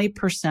get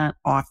 20%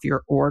 off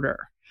your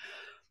order.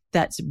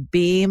 That's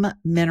Beam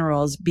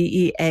Minerals,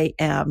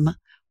 BEAM,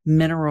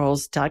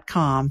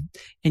 minerals.com,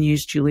 and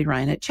use Julie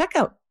Ryan at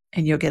checkout,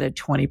 and you'll get a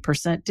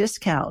 20%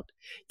 discount.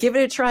 Give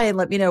it a try and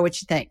let me know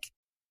what you think.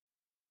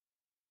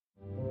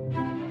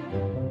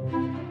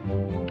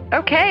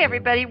 Okay,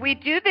 everybody, we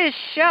do this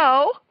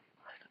show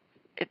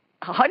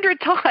 100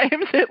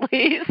 times at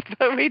least,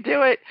 but we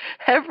do it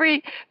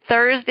every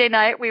Thursday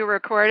night. We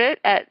record it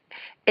at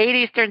 8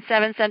 Eastern,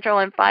 7 Central,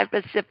 and 5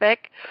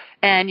 Pacific,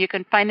 and you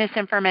can find this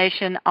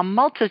information a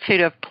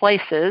multitude of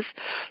places.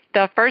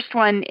 The first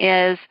one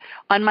is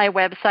on my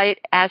website,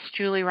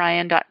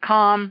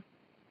 AskJulieRyan.com.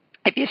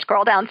 If you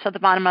scroll down to the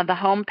bottom of the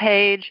home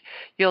page,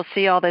 you'll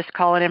see all this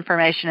call-in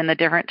information in the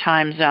different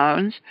time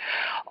zones.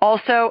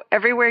 Also,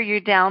 everywhere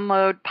you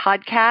download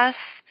podcasts,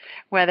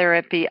 whether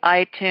it be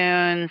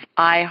iTunes,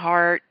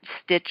 iHeart,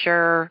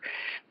 Stitcher,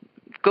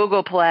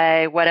 Google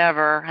Play,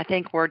 whatever, I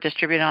think we're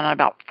distributed on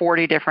about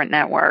 40 different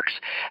networks.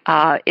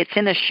 It's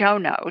in the show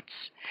notes.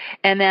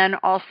 And then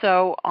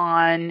also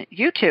on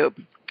YouTube,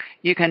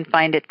 you can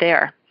find it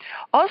there.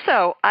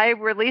 Also, I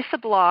release a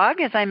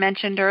blog, as I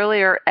mentioned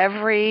earlier,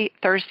 every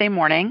Thursday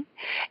morning,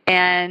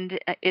 and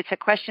it's a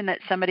question that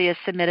somebody has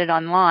submitted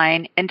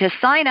online. And to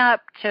sign up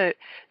to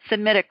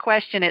submit a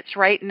question, it's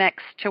right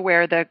next to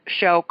where the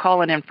show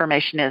call-in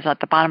information is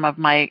at the bottom of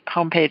my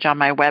homepage on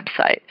my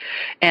website.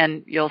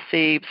 And you'll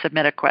see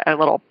a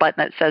little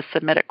button that says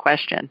submit a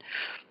question.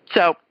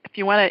 So if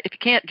you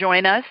can't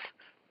join us,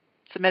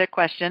 submit a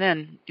question,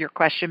 and your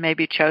question may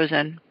be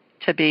chosen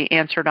to be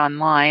answered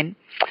online.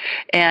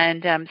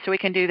 And so we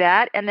can do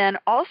that. And then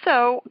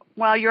also,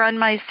 while you're on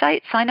my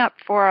site, sign up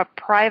for a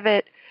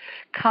private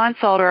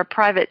consult or a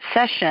private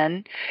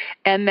session,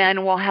 and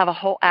then we'll have a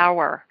whole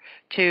hour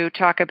to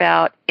talk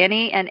about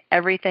any and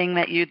everything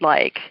that you'd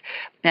like.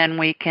 And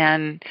we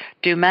can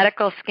do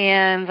medical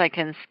scans. I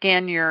can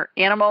scan your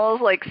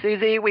animals like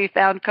Susie. We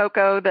found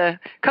Coco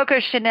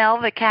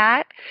Chanel, the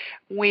cat.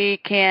 We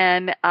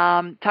can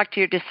talk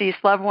to your deceased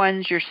loved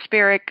ones, your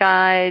spirit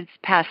guides,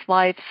 past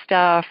life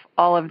stuff,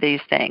 all of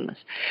these things.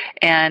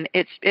 And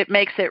it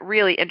makes it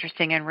really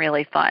interesting and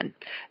really fun.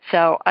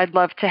 So I'd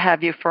love to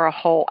have you for a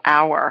whole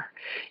hour,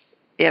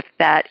 if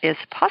that is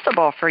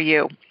possible for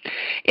you.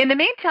 In the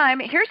meantime,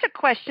 here's a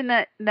question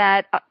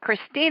that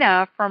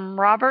Christina from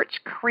Roberts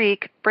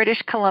Creek,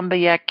 British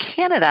Columbia,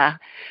 Canada,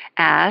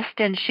 asked.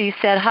 And she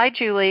said, "Hi,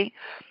 Julie.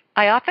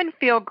 I often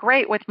feel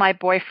great with my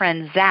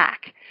boyfriend,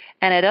 Zach.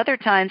 And at other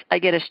times, I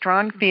get a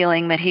strong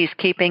feeling that he's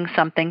keeping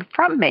something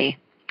from me.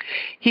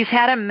 He's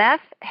had a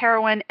meth,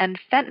 heroin, and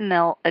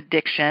fentanyl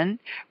addiction,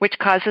 which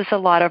causes a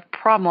lot of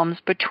problems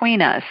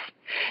between us.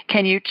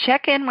 Can you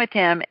check in with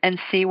him and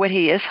see what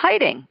he is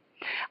hiding?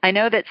 I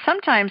know that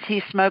sometimes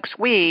he smokes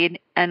weed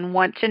and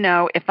want to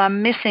know if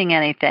I'm missing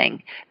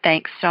anything.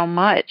 Thanks so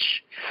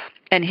much."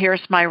 And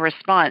here's my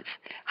response.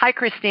 Hi,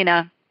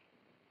 Christina.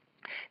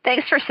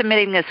 Thanks for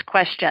submitting this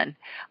question.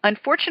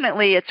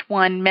 Unfortunately, it's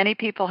one many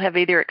people have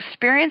either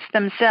experienced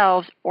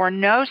themselves or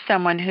know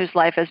someone whose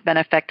life has been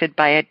affected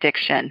by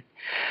addiction.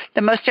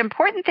 The most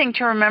important thing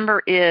to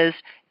remember is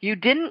you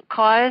didn't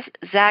cause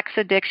Zach's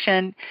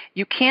addiction,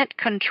 you can't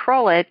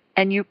control it,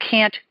 and you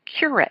can't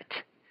cure it.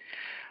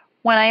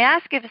 When I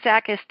ask if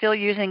Zach is still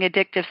using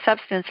addictive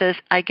substances,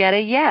 I get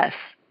a yes.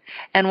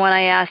 And when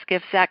I ask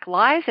if Zach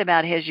lies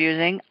about his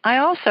using, I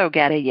also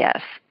get a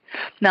yes.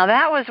 Now,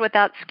 that was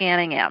without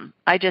scanning him.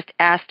 I just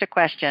asked a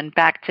question.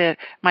 Back to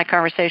my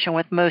conversation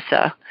with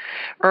Musa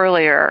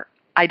earlier.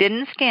 I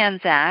didn't scan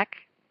Zach,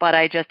 but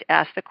I just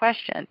asked the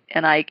question.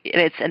 And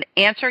it's an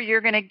answer you're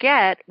going to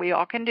get, we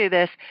all can do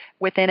this,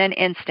 within an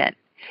instant.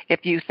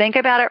 If you think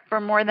about it for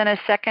more than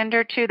a second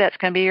or two, that's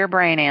going to be your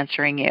brain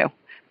answering you.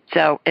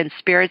 So, and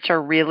spirits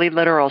are really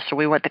literal, so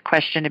we want the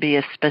question to be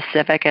as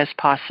specific as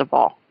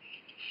possible.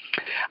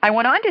 I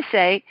went on to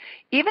say,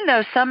 even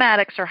though some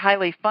addicts are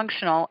highly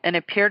functional and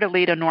appear to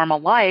lead a normal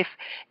life,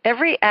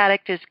 every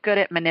addict is good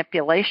at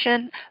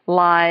manipulation,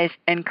 lies,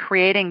 and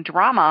creating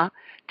drama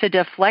to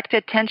deflect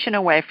attention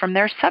away from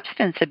their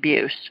substance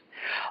abuse.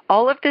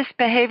 All of this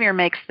behavior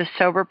makes the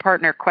sober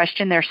partner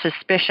question their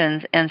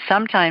suspicions and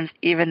sometimes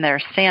even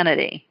their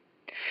sanity.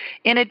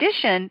 In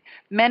addition,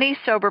 many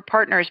sober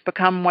partners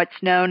become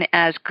what's known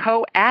as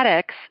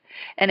co-addicts,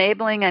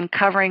 enabling and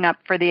covering up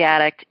for the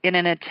addict in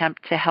an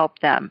attempt to help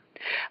them.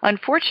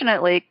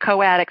 Unfortunately,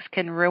 co-addicts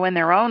can ruin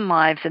their own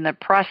lives in the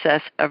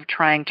process of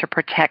trying to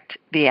protect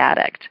the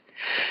addict.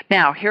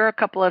 Now, here are a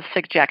couple of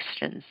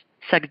suggestions,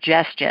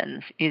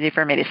 easy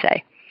for me to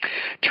say.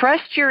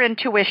 Trust your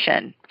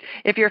intuition.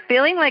 If you're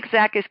feeling like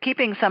Zach is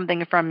keeping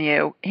something from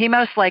you, he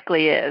most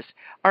likely is.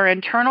 Our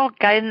internal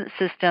guidance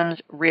systems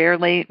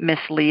rarely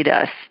mislead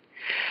us.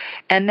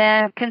 And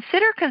then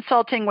consider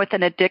consulting with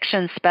an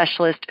addiction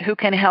specialist who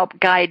can help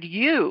guide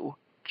you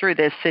through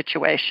this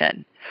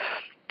situation.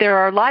 There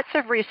are lots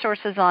of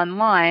resources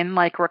online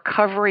like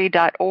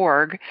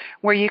recovery.org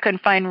where you can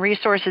find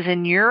resources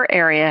in your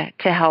area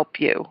to help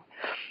you.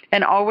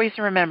 And always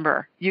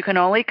remember, you can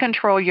only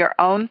control your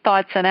own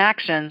thoughts and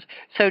actions,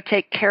 so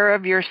take care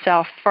of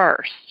yourself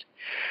first.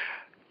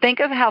 Think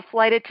of how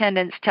flight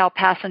attendants tell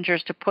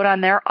passengers to put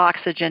on their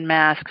oxygen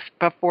masks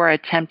before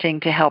attempting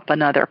to help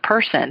another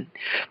person.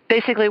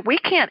 Basically, we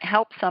can't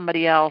help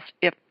somebody else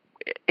if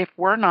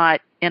we're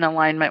not in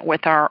alignment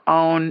with our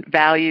own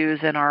values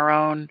and our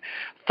own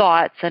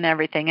thoughts and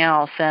everything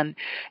else. And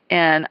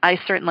I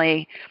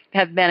certainly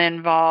have been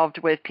involved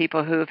with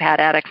people who've had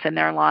addicts in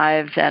their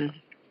lives, and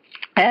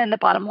the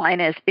bottom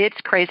line is it's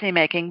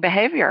crazy-making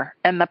behavior,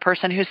 and the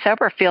person who's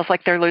sober feels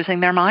like they're losing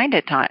their mind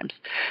at times.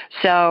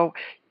 So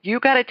you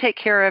got to take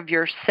care of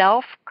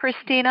yourself,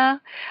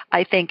 Christina.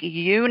 I think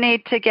you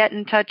need to get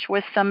in touch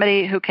with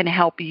somebody who can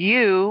help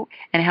you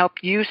and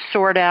help you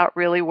sort out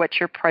really what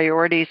your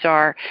priorities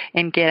are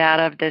and get out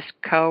of this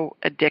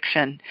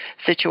co-addiction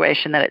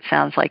situation that it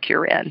sounds like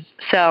you're in.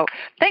 So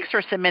thanks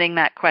for submitting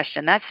that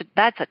question. That's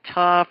a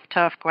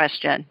tough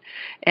question.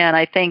 And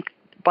I think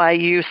by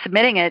you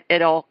submitting it,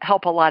 it'll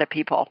help a lot of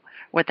people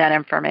with that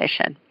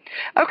information.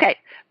 Okay,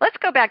 let's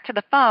go back to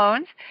the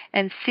phones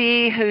and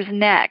see who's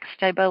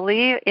next. I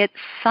believe it's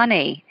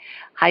Sunny.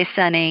 Hi,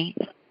 Sunny.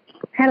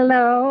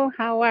 Hello,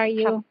 how are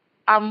you?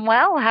 I'm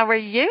well. How are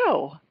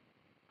you?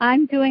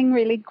 I'm doing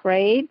really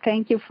great.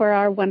 Thank you for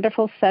our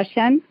wonderful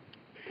session.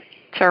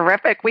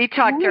 Terrific. We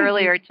talked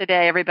earlier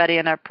today, everybody,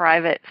 in a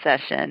private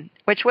session,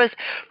 which was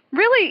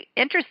really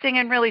interesting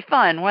and really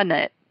fun, wasn't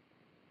it?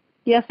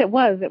 Yes, it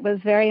was. It was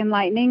very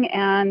enlightening,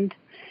 and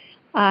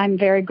I'm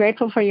very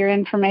grateful for your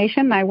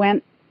information. I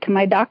went to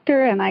my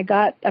doctor, and I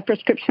got a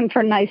prescription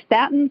for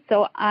nystatin,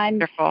 so I'm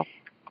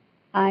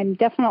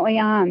definitely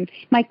on.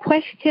 My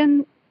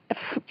question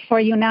for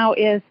you now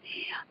is,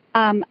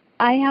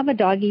 I have a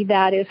doggie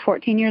that is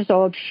 14 years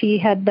old. She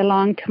had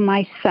belonged to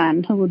my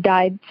son, who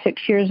died 6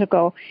 years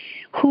ago,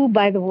 who,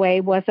 by the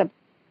way, was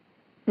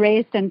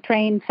raised and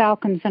trained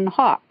falcons and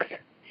hawks.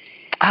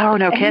 Oh,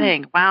 no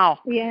kidding. Wow.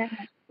 Yeah.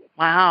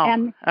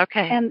 Wow.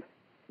 Okay. And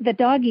the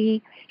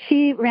doggie,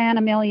 she ran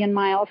 1,000,000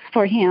 miles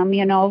for him,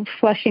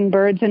 flushing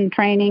birds and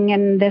training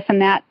and this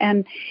and that.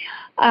 And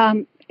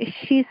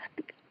she's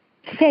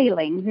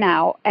failing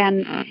now,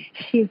 and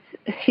she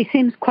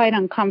seems quite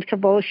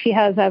uncomfortable. She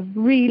has a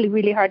really,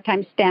 really hard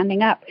time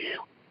standing up.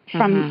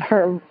 From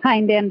her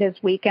hind end is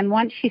weak, and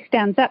once she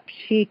stands up,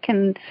 she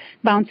can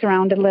bounce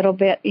around a little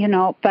bit,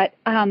 But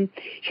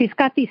she's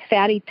got these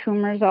fatty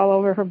tumors all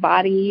over her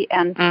body,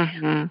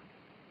 and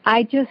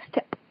I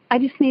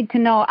just need to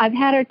know. I've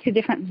had her to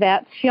different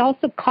vets. She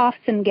also coughs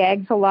and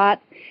gags a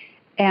lot,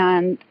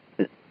 and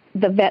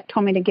the vet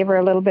told me to give her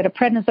a little bit of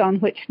prednisone,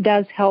 which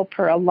does help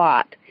her a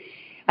lot.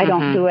 I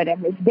don't do it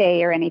every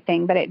day or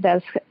anything, but it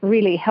does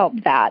really help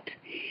that.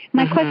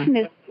 My question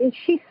is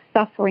she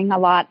suffering a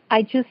lot?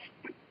 I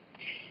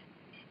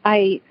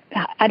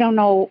don't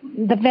know.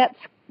 The vets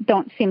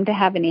don't seem to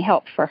have any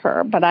help for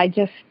her, but I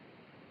just,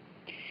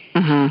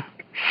 I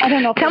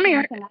don't know. Tell me,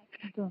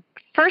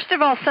 first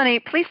of all, Sunny,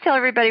 please tell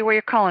everybody where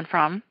you're calling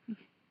from.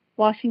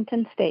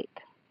 Washington State.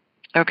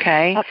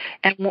 Okay.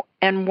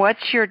 And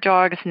what's your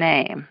dog's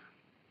name?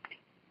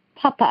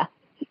 Papa,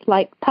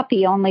 like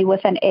puppy, only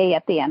with an A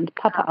at the end.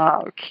 Papa.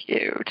 Oh,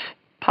 cute.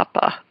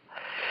 Papa.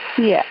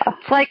 Yeah.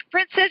 It's like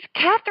Princess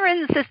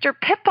Catherine's sister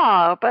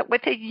Pippa, but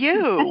with a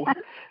U.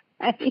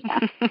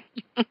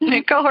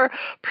 You call her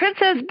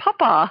Princess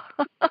Papa.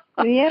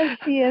 Yes,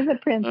 she is a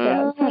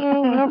princess.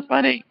 Oh, how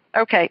funny.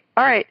 Okay.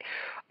 All right.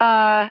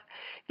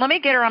 Let me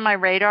get her on my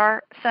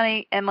radar,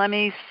 Sunny, and let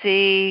me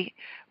see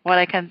what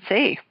I can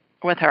see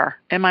with her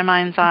in my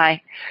mind's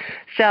eye.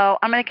 So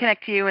I'm going to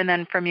connect to you, and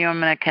then from you, I'm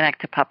going to connect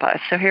to Papa.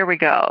 So here we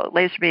go.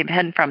 Laser beam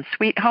heading from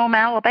Sweet Home,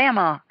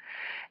 Alabama,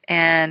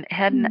 and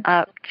heading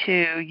up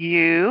to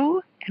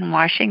you in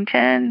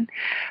Washington,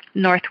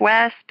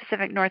 Northwest,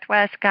 Pacific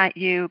Northwest. Got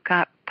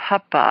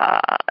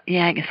Papa.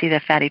 Yeah, I can see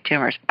the fatty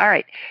tumors. All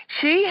right.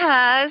 She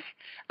has,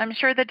 I'm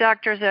sure the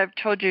doctors have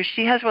told you,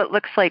 she has what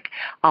looks like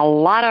a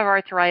lot of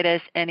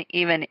arthritis and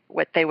even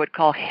what they would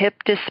call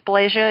hip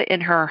dysplasia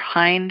in her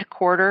hind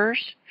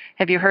quarters.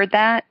 Have you heard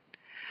that?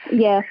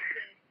 Yes.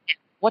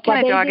 What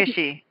kind of dog is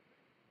she?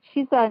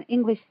 She's an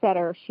English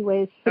setter. She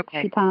weighs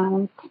 60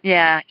 pounds.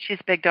 Yeah, she's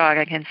a big dog.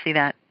 I can see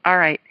that. All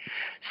right.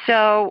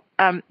 So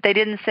they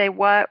didn't say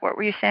what? What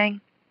were you saying?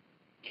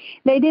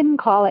 They didn't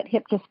call it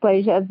hip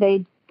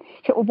dysplasia.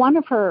 One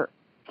of her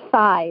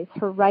thighs,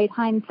 her right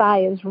hind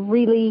thigh, is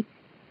really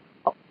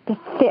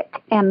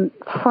thick and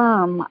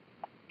firm,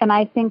 and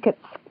I think it's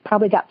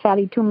probably got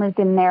fatty tumors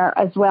in there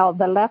as well.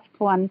 The left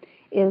one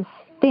is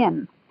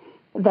thin,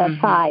 the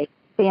thigh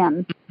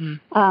thin.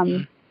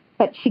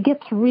 but she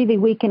gets really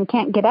weak and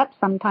can't get up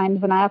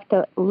sometimes, and I have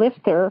to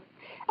lift her.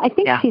 I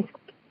think she's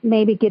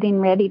maybe getting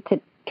ready to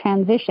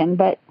transition,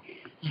 but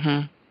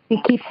she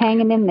keeps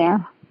hanging in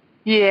there.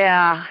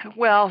 Yeah,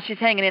 well, she's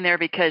hanging in there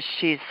because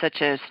she's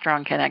such a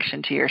strong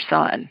connection to your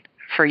son,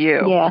 for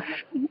you. Yeah,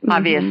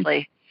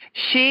 obviously.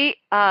 She,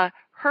 what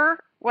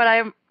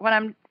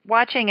I'm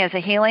watching is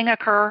a healing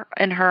occur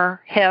in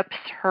her hips,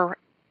 her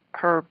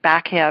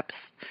back hips,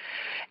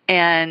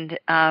 and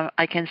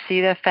I can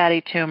see the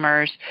fatty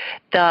tumors.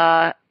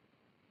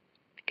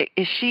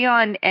 Is she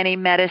on any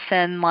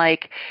medicine?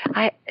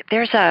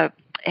 There's a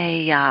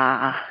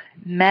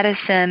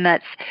medicine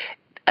that's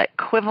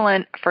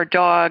equivalent for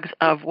dogs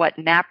of what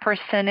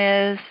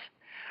naproxen is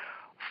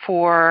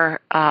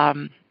for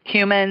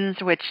humans,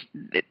 which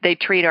they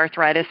treat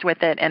arthritis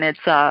with it, and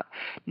it's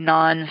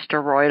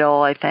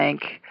non-steroidal, I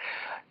think,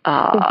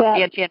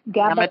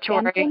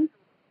 anti-inflammatory.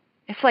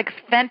 It's like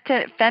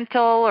Fentyl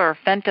or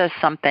Fenta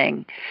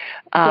something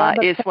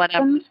is what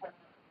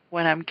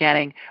I'm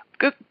getting.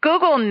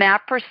 Google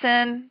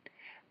naproxen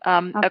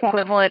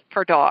equivalent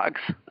for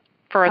dogs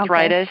for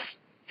arthritis. Okay.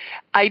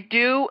 I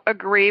do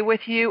agree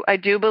with you. I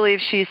do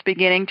believe she's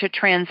beginning to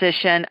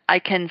transition.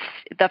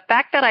 The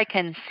fact that I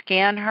can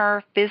scan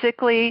her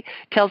physically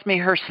tells me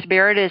her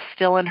spirit is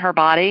still in her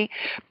body,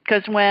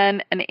 because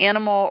when an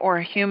animal or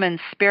a human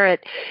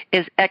spirit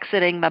is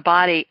exiting the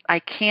body, I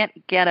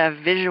can't get a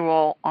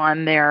visual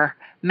on their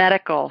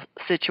medical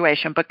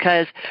situation,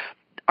 because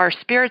our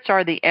spirits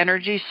are the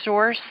energy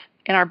source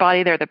in our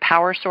body. They're the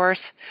power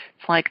source.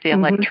 It's like the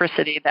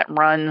electricity that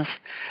runs,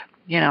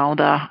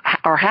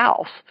 our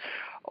house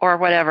or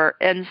whatever.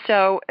 And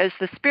so as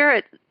the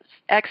spirit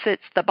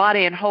exits the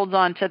body and holds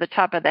on to the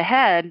top of the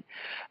head,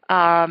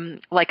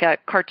 like a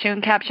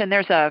cartoon caption,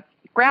 there's a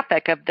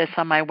graphic of this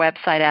on my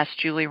website,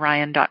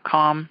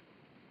 AskJulieRyan.com.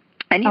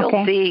 And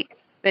you'll see,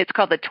 it's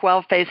called the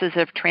 12 Phases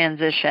of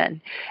Transition,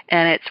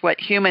 and it's what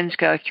humans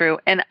go through.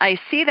 And I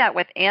see that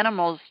with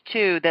animals,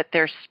 too, that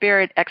their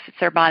spirit exits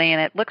their body, and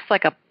it looks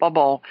like a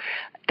bubble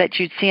that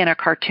you'd see in a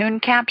cartoon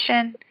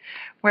caption,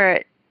 where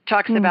it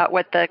talks about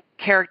what the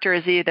character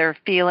is either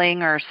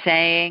feeling or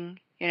saying,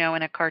 in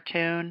a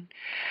cartoon.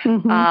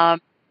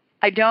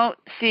 I don't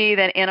see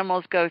that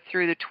animals go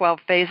through the 12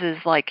 phases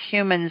like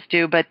humans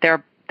do, but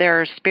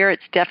their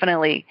spirits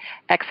definitely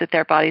exit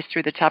their bodies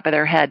through the top of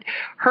their head.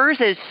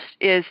 Hers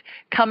is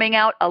coming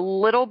out a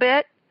little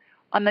bit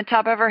on the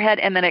top of her head,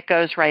 and then it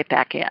goes right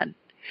back in.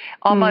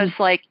 Almost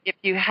like if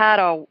you had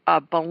a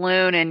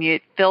balloon and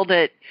you filled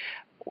it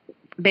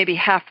maybe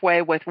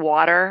halfway with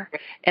water,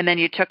 and then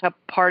you took a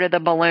part of the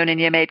balloon and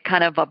you made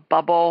kind of a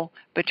bubble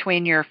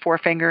between your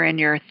forefinger and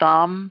your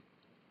thumb.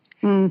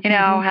 You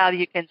know how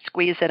you can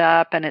squeeze it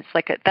up, and it's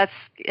like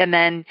and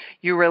then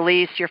you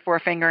release your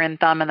forefinger and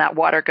thumb, and that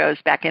water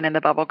goes back in, and the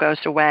bubble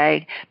goes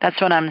away.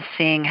 That's what I'm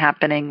seeing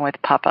happening with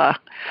Papa.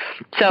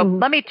 So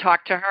let me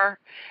talk to her.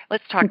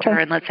 Let's talk to her,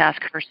 and let's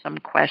ask her some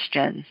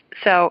questions.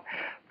 So,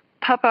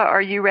 Papa,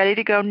 are you ready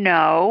to go?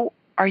 No.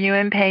 Are you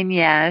in pain?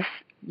 Yes.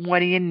 What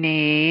do you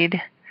need?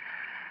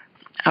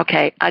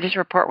 Okay, I just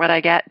report what I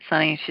get,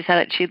 Sonny. She said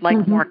that she'd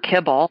like more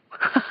kibble.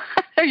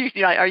 Are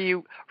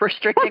you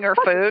restricting her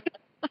food?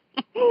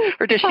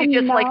 Or does she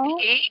just like to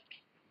eat?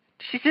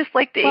 Does she just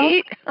like to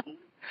eat?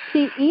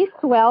 She eats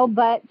well,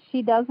 but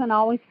she doesn't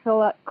always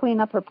clean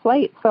up her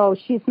plate, so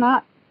she's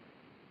not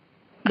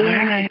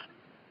being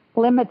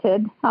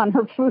limited on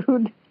her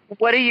food.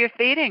 What are you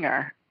feeding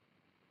her?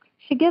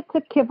 She gets a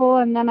kibble,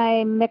 and then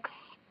I mix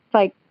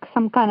like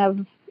some kind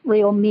of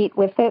real meat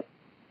with it,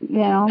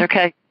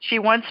 Okay, she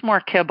wants more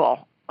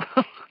kibble.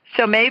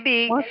 So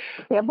maybe more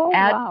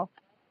kibble?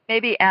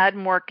 Maybe add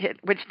more,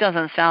 which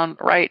doesn't sound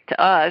right to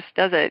us,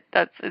 does it?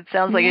 It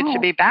sounds like it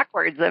should be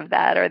backwards of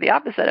that or the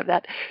opposite of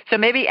that. So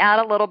maybe add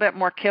a little bit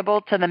more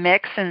kibble to the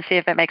mix and see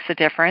if it makes a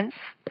difference.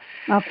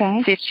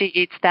 Okay. See if she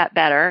eats that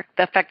better.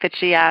 The fact that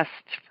she asked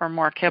for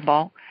more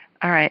kibble.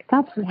 All right.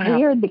 That's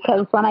weird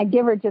because when I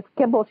give her just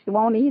kibble, she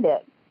won't eat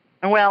it.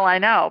 Well, I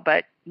know,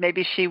 but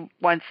maybe she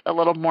wants a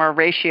little more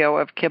ratio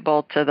of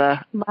kibble to the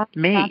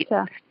meat.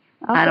 Gotcha.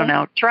 Okay. I don't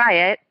know. Try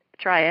it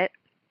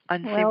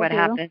and see what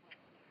happens.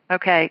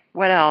 Okay,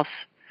 what else?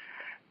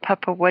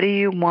 Papa, what do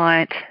you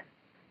want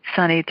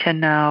Sonny to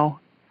know?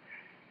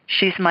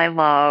 She's my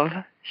love,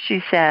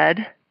 she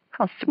said.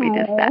 How sweet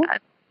is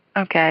that?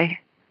 Okay.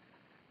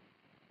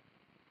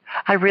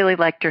 I really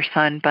liked your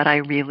son, but I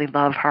really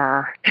love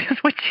her, is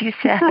what she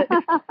said.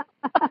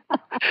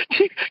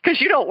 Because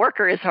you don't work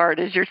her as hard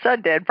as your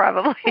son did,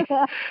 probably.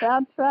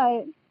 That's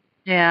right.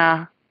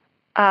 Yeah.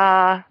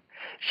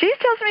 She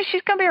tells me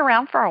she's going to be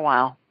around for a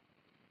while.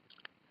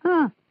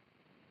 Huh.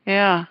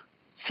 Yeah.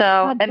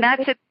 So, and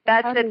that's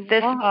at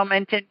this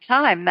moment in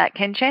time. That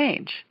can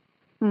change.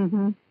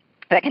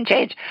 That can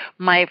change.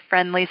 My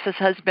friend Lisa's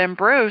husband,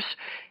 Bruce,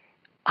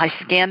 I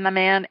scanned the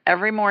man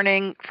every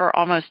morning for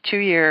almost 2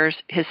 years.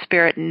 His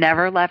spirit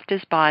never left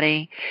his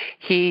body.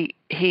 He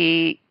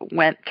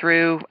went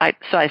through,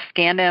 so I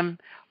scanned him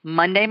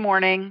Monday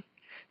morning.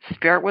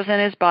 Spirit was in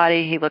his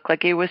body. He looked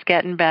like he was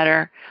getting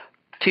better.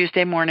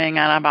 Tuesday morning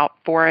at about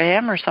 4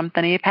 a.m. or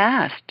something, he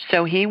passed.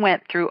 So he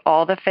went through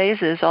all the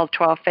phases, all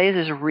 12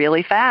 phases,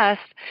 really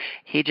fast.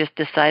 He just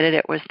decided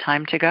it was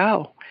time to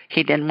go.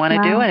 He didn't want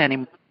to do it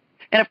anymore.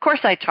 And of course,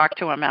 I talked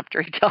to him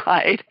after he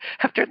died,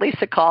 after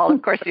Lisa called.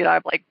 Of course,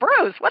 I'm like,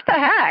 Bruce, what the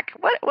heck?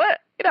 What?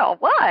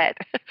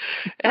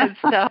 And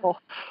so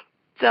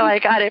I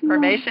got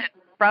information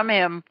from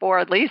him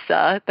for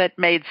Lisa that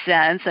made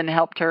sense and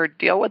helped her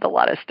deal with a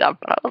lot of stuff.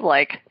 But I was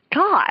like,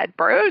 God,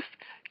 Bruce,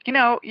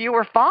 you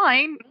were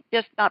fine.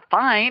 Just not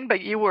fine,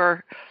 but you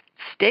were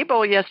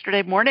stable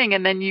yesterday morning,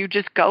 and then you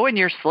just go in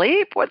your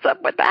sleep. What's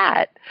up with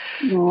that?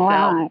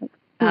 Right. So,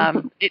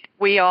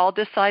 we all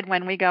decide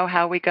when we go,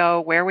 how we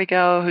go, where we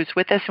go, who's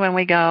with us when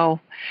we go,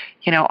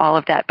 all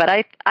of that. But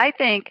I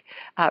think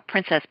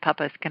Princess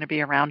Puppa is going to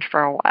be around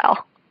for a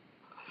while.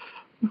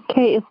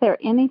 Okay, is there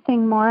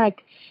anything more I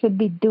should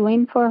be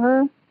doing for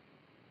her?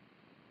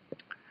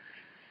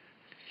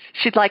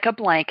 She'd like a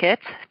blanket.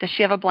 Does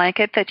she have a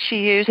blanket that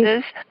she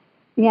uses?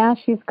 Yeah,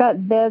 she's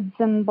got beds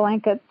and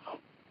blankets.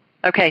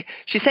 Okay,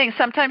 she's saying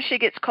sometimes she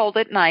gets cold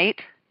at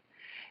night,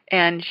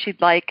 and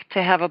she'd like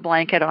to have a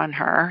blanket on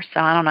her. So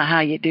I don't know how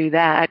you do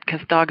that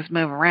because dogs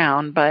move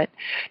around. But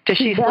does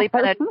she sleep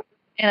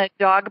in a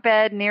dog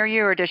bed near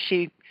you, or does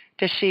she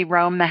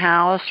roam the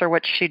house, or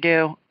what does she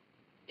do?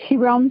 She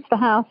roams the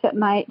house at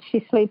night.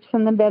 She sleeps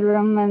in the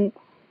bedroom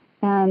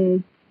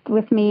and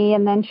with me,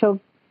 and then she'll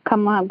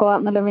go out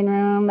in the living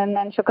room, and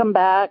then she'll come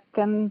back.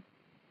 And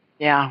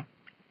yeah,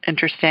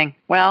 interesting.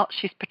 Well,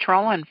 she's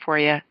patrolling for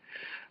you.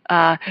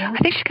 I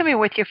think she's coming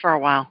with you for a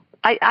while.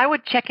 I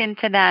would check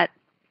into that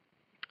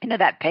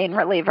pain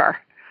reliever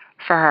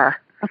for her.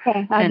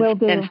 Okay, I will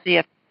do. And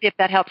see if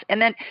that helps.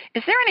 And then,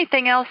 is there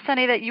anything else,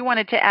 Sunny, that you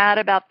wanted to add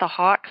about the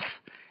Hawks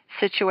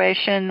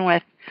situation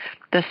with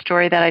the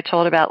story that I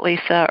told about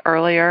Lisa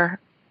earlier?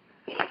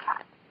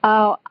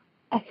 Oh,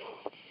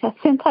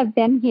 since I've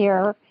been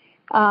here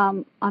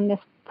on this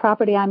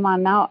property I'm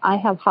on now, I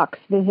have hawks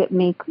visit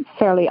me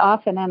fairly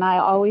often, and I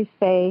always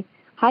say,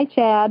 "Hi,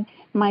 Chad."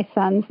 My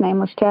son's name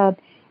was Chad,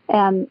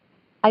 and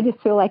I just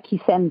feel like he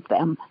sends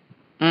them.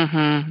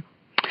 Mm-hmm.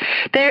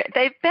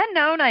 They've been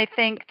known, I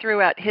think,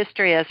 throughout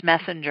history as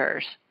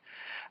messengers.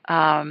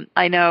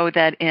 I know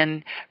that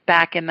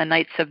back in the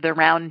Knights of the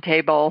Round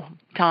Table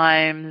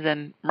times,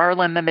 and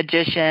Merlin the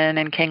Magician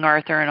and King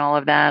Arthur and all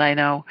of that, I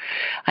know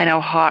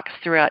hawks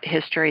throughout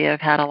history have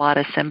had a lot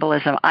of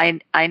symbolism.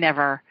 I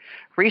never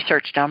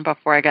researched them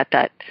before I got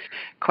that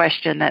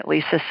question that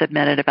Lisa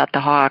submitted about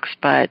the hawks,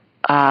 but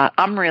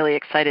I'm really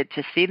excited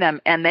to see them.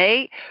 And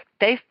they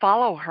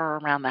follow her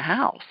around the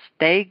house.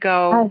 They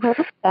go. I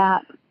heard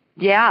that.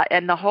 Yeah,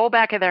 and the whole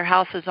back of their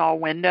house is all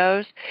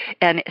windows.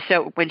 And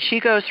so when she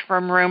goes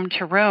from room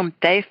to room,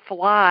 they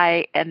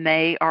fly, and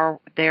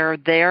they're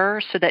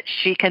there so that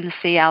she can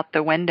see out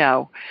the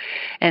window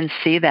and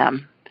see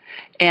them.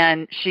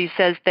 And she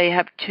says they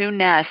have 2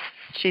 nests.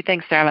 She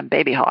thinks they're having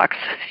baby hawks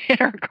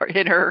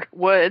in her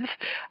woods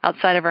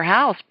outside of her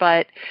house,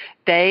 but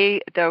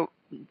the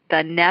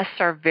nests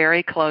are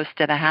very close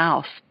to the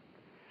house,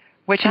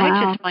 which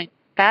I just find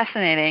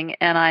fascinating.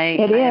 And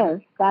that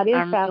is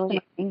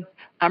fascinating.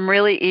 I'm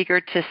really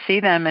eager to see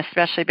them,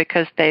 especially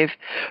because they've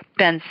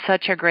been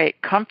such a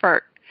great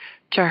comfort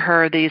to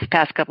her these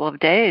past couple of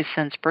days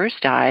since Bruce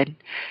died.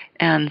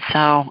 And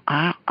so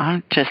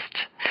I'm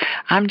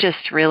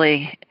just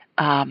really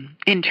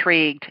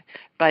intrigued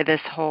by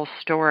this whole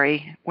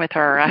story with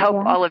her. I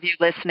hope all of you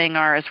listening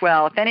are as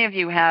well. If any of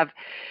you have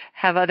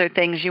other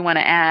things you want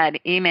to add,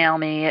 email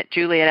me at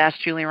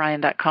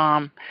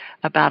julie@askjulieryan.com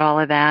about all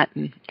of that.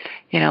 And,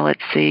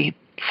 let's see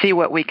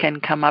what we can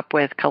come up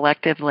with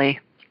collectively.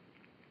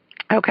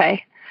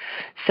 Okay.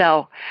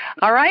 So,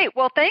 all right.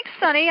 Well, thanks,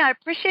 Sunny. I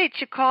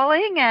appreciate you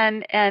calling,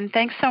 and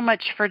thanks so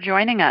much for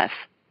joining us.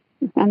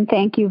 And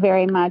thank you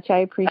very much. I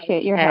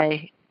appreciate your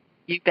help.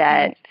 You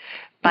bet.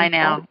 Bye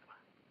now.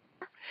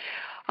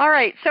 All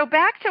right. So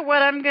back to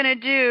what I'm going to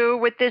do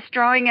with this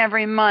drawing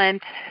every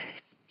month.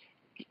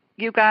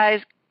 You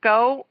guys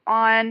go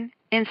on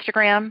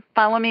Instagram,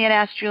 follow me at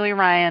Ask Julie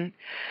Ryan,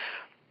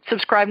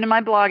 subscribe to my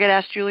blog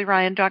at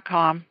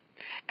AskJulieRyan.com,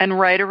 and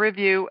write a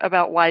review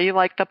about why you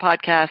like the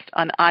podcast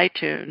on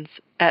iTunes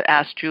at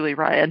Ask Julie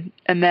Ryan.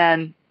 And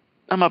then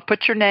I'm going to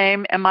put your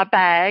name in my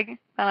bag,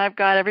 and I've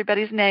got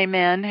everybody's name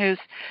in who's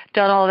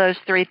done all those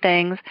 3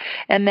 things.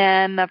 And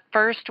then the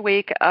first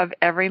week of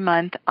every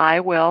month, I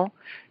will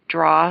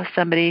draw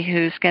somebody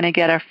who's going to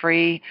get a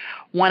free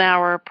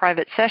 1-hour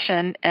private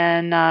session,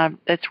 and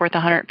it's worth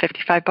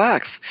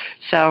 $155.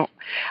 So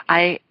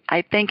I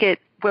think it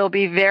will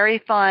be very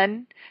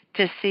fun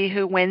to see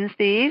who wins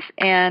these.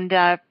 And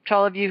to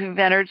all of you who've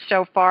entered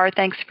so far,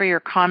 thanks for your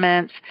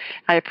comments.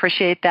 I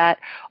appreciate that.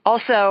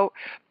 Also,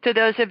 to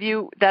those of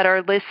you that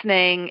are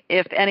listening,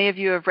 if any of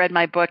you have read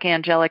my book,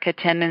 Angelic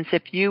Attendants,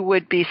 if you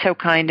would be so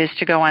kind as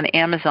to go on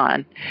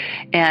Amazon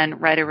and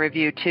write a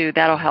review too,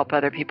 that'll help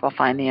other people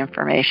find the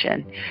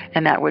information.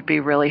 And that would be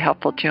really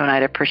helpful too, and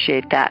I'd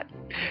appreciate that.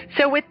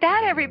 So with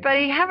that,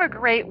 everybody, have a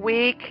great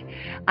week.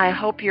 I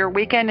hope your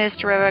weekend is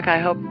terrific. I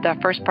hope the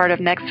first part of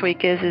next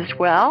week is as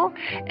well.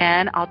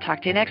 And I'll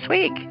talk to you next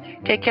week.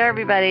 Take care,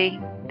 everybody.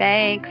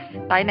 Thanks.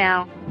 Bye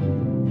now.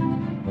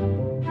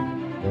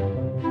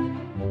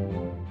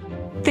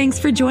 Thanks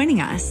for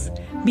joining us.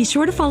 Be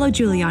sure to follow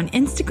Julie on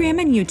Instagram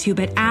and YouTube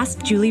at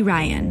Ask Julie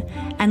Ryan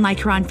and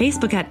like her on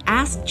Facebook at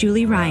Ask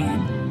Julie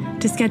Ryan.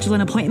 To schedule an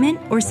appointment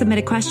or submit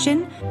a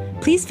question,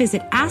 please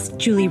visit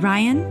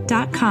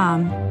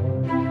AskJulieRyan.com.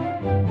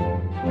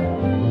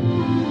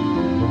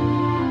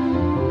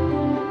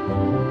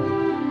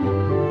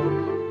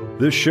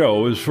 This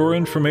show is for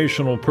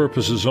informational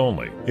purposes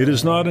only. It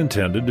is not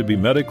intended to be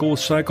medical,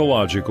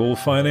 psychological,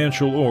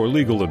 financial, or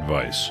legal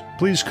advice.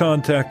 Please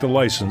contact a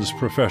licensed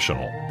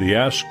professional. The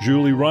Ask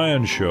Julie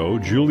Ryan Show,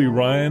 Julie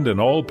Ryan and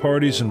all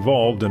parties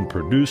involved in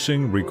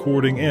producing,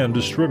 recording, and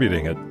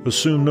distributing it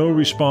assume no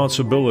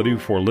responsibility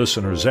for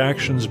listeners'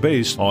 actions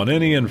based on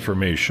any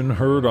information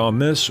heard on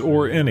this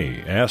or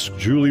any Ask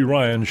Julie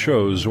Ryan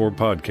shows or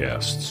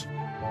podcasts.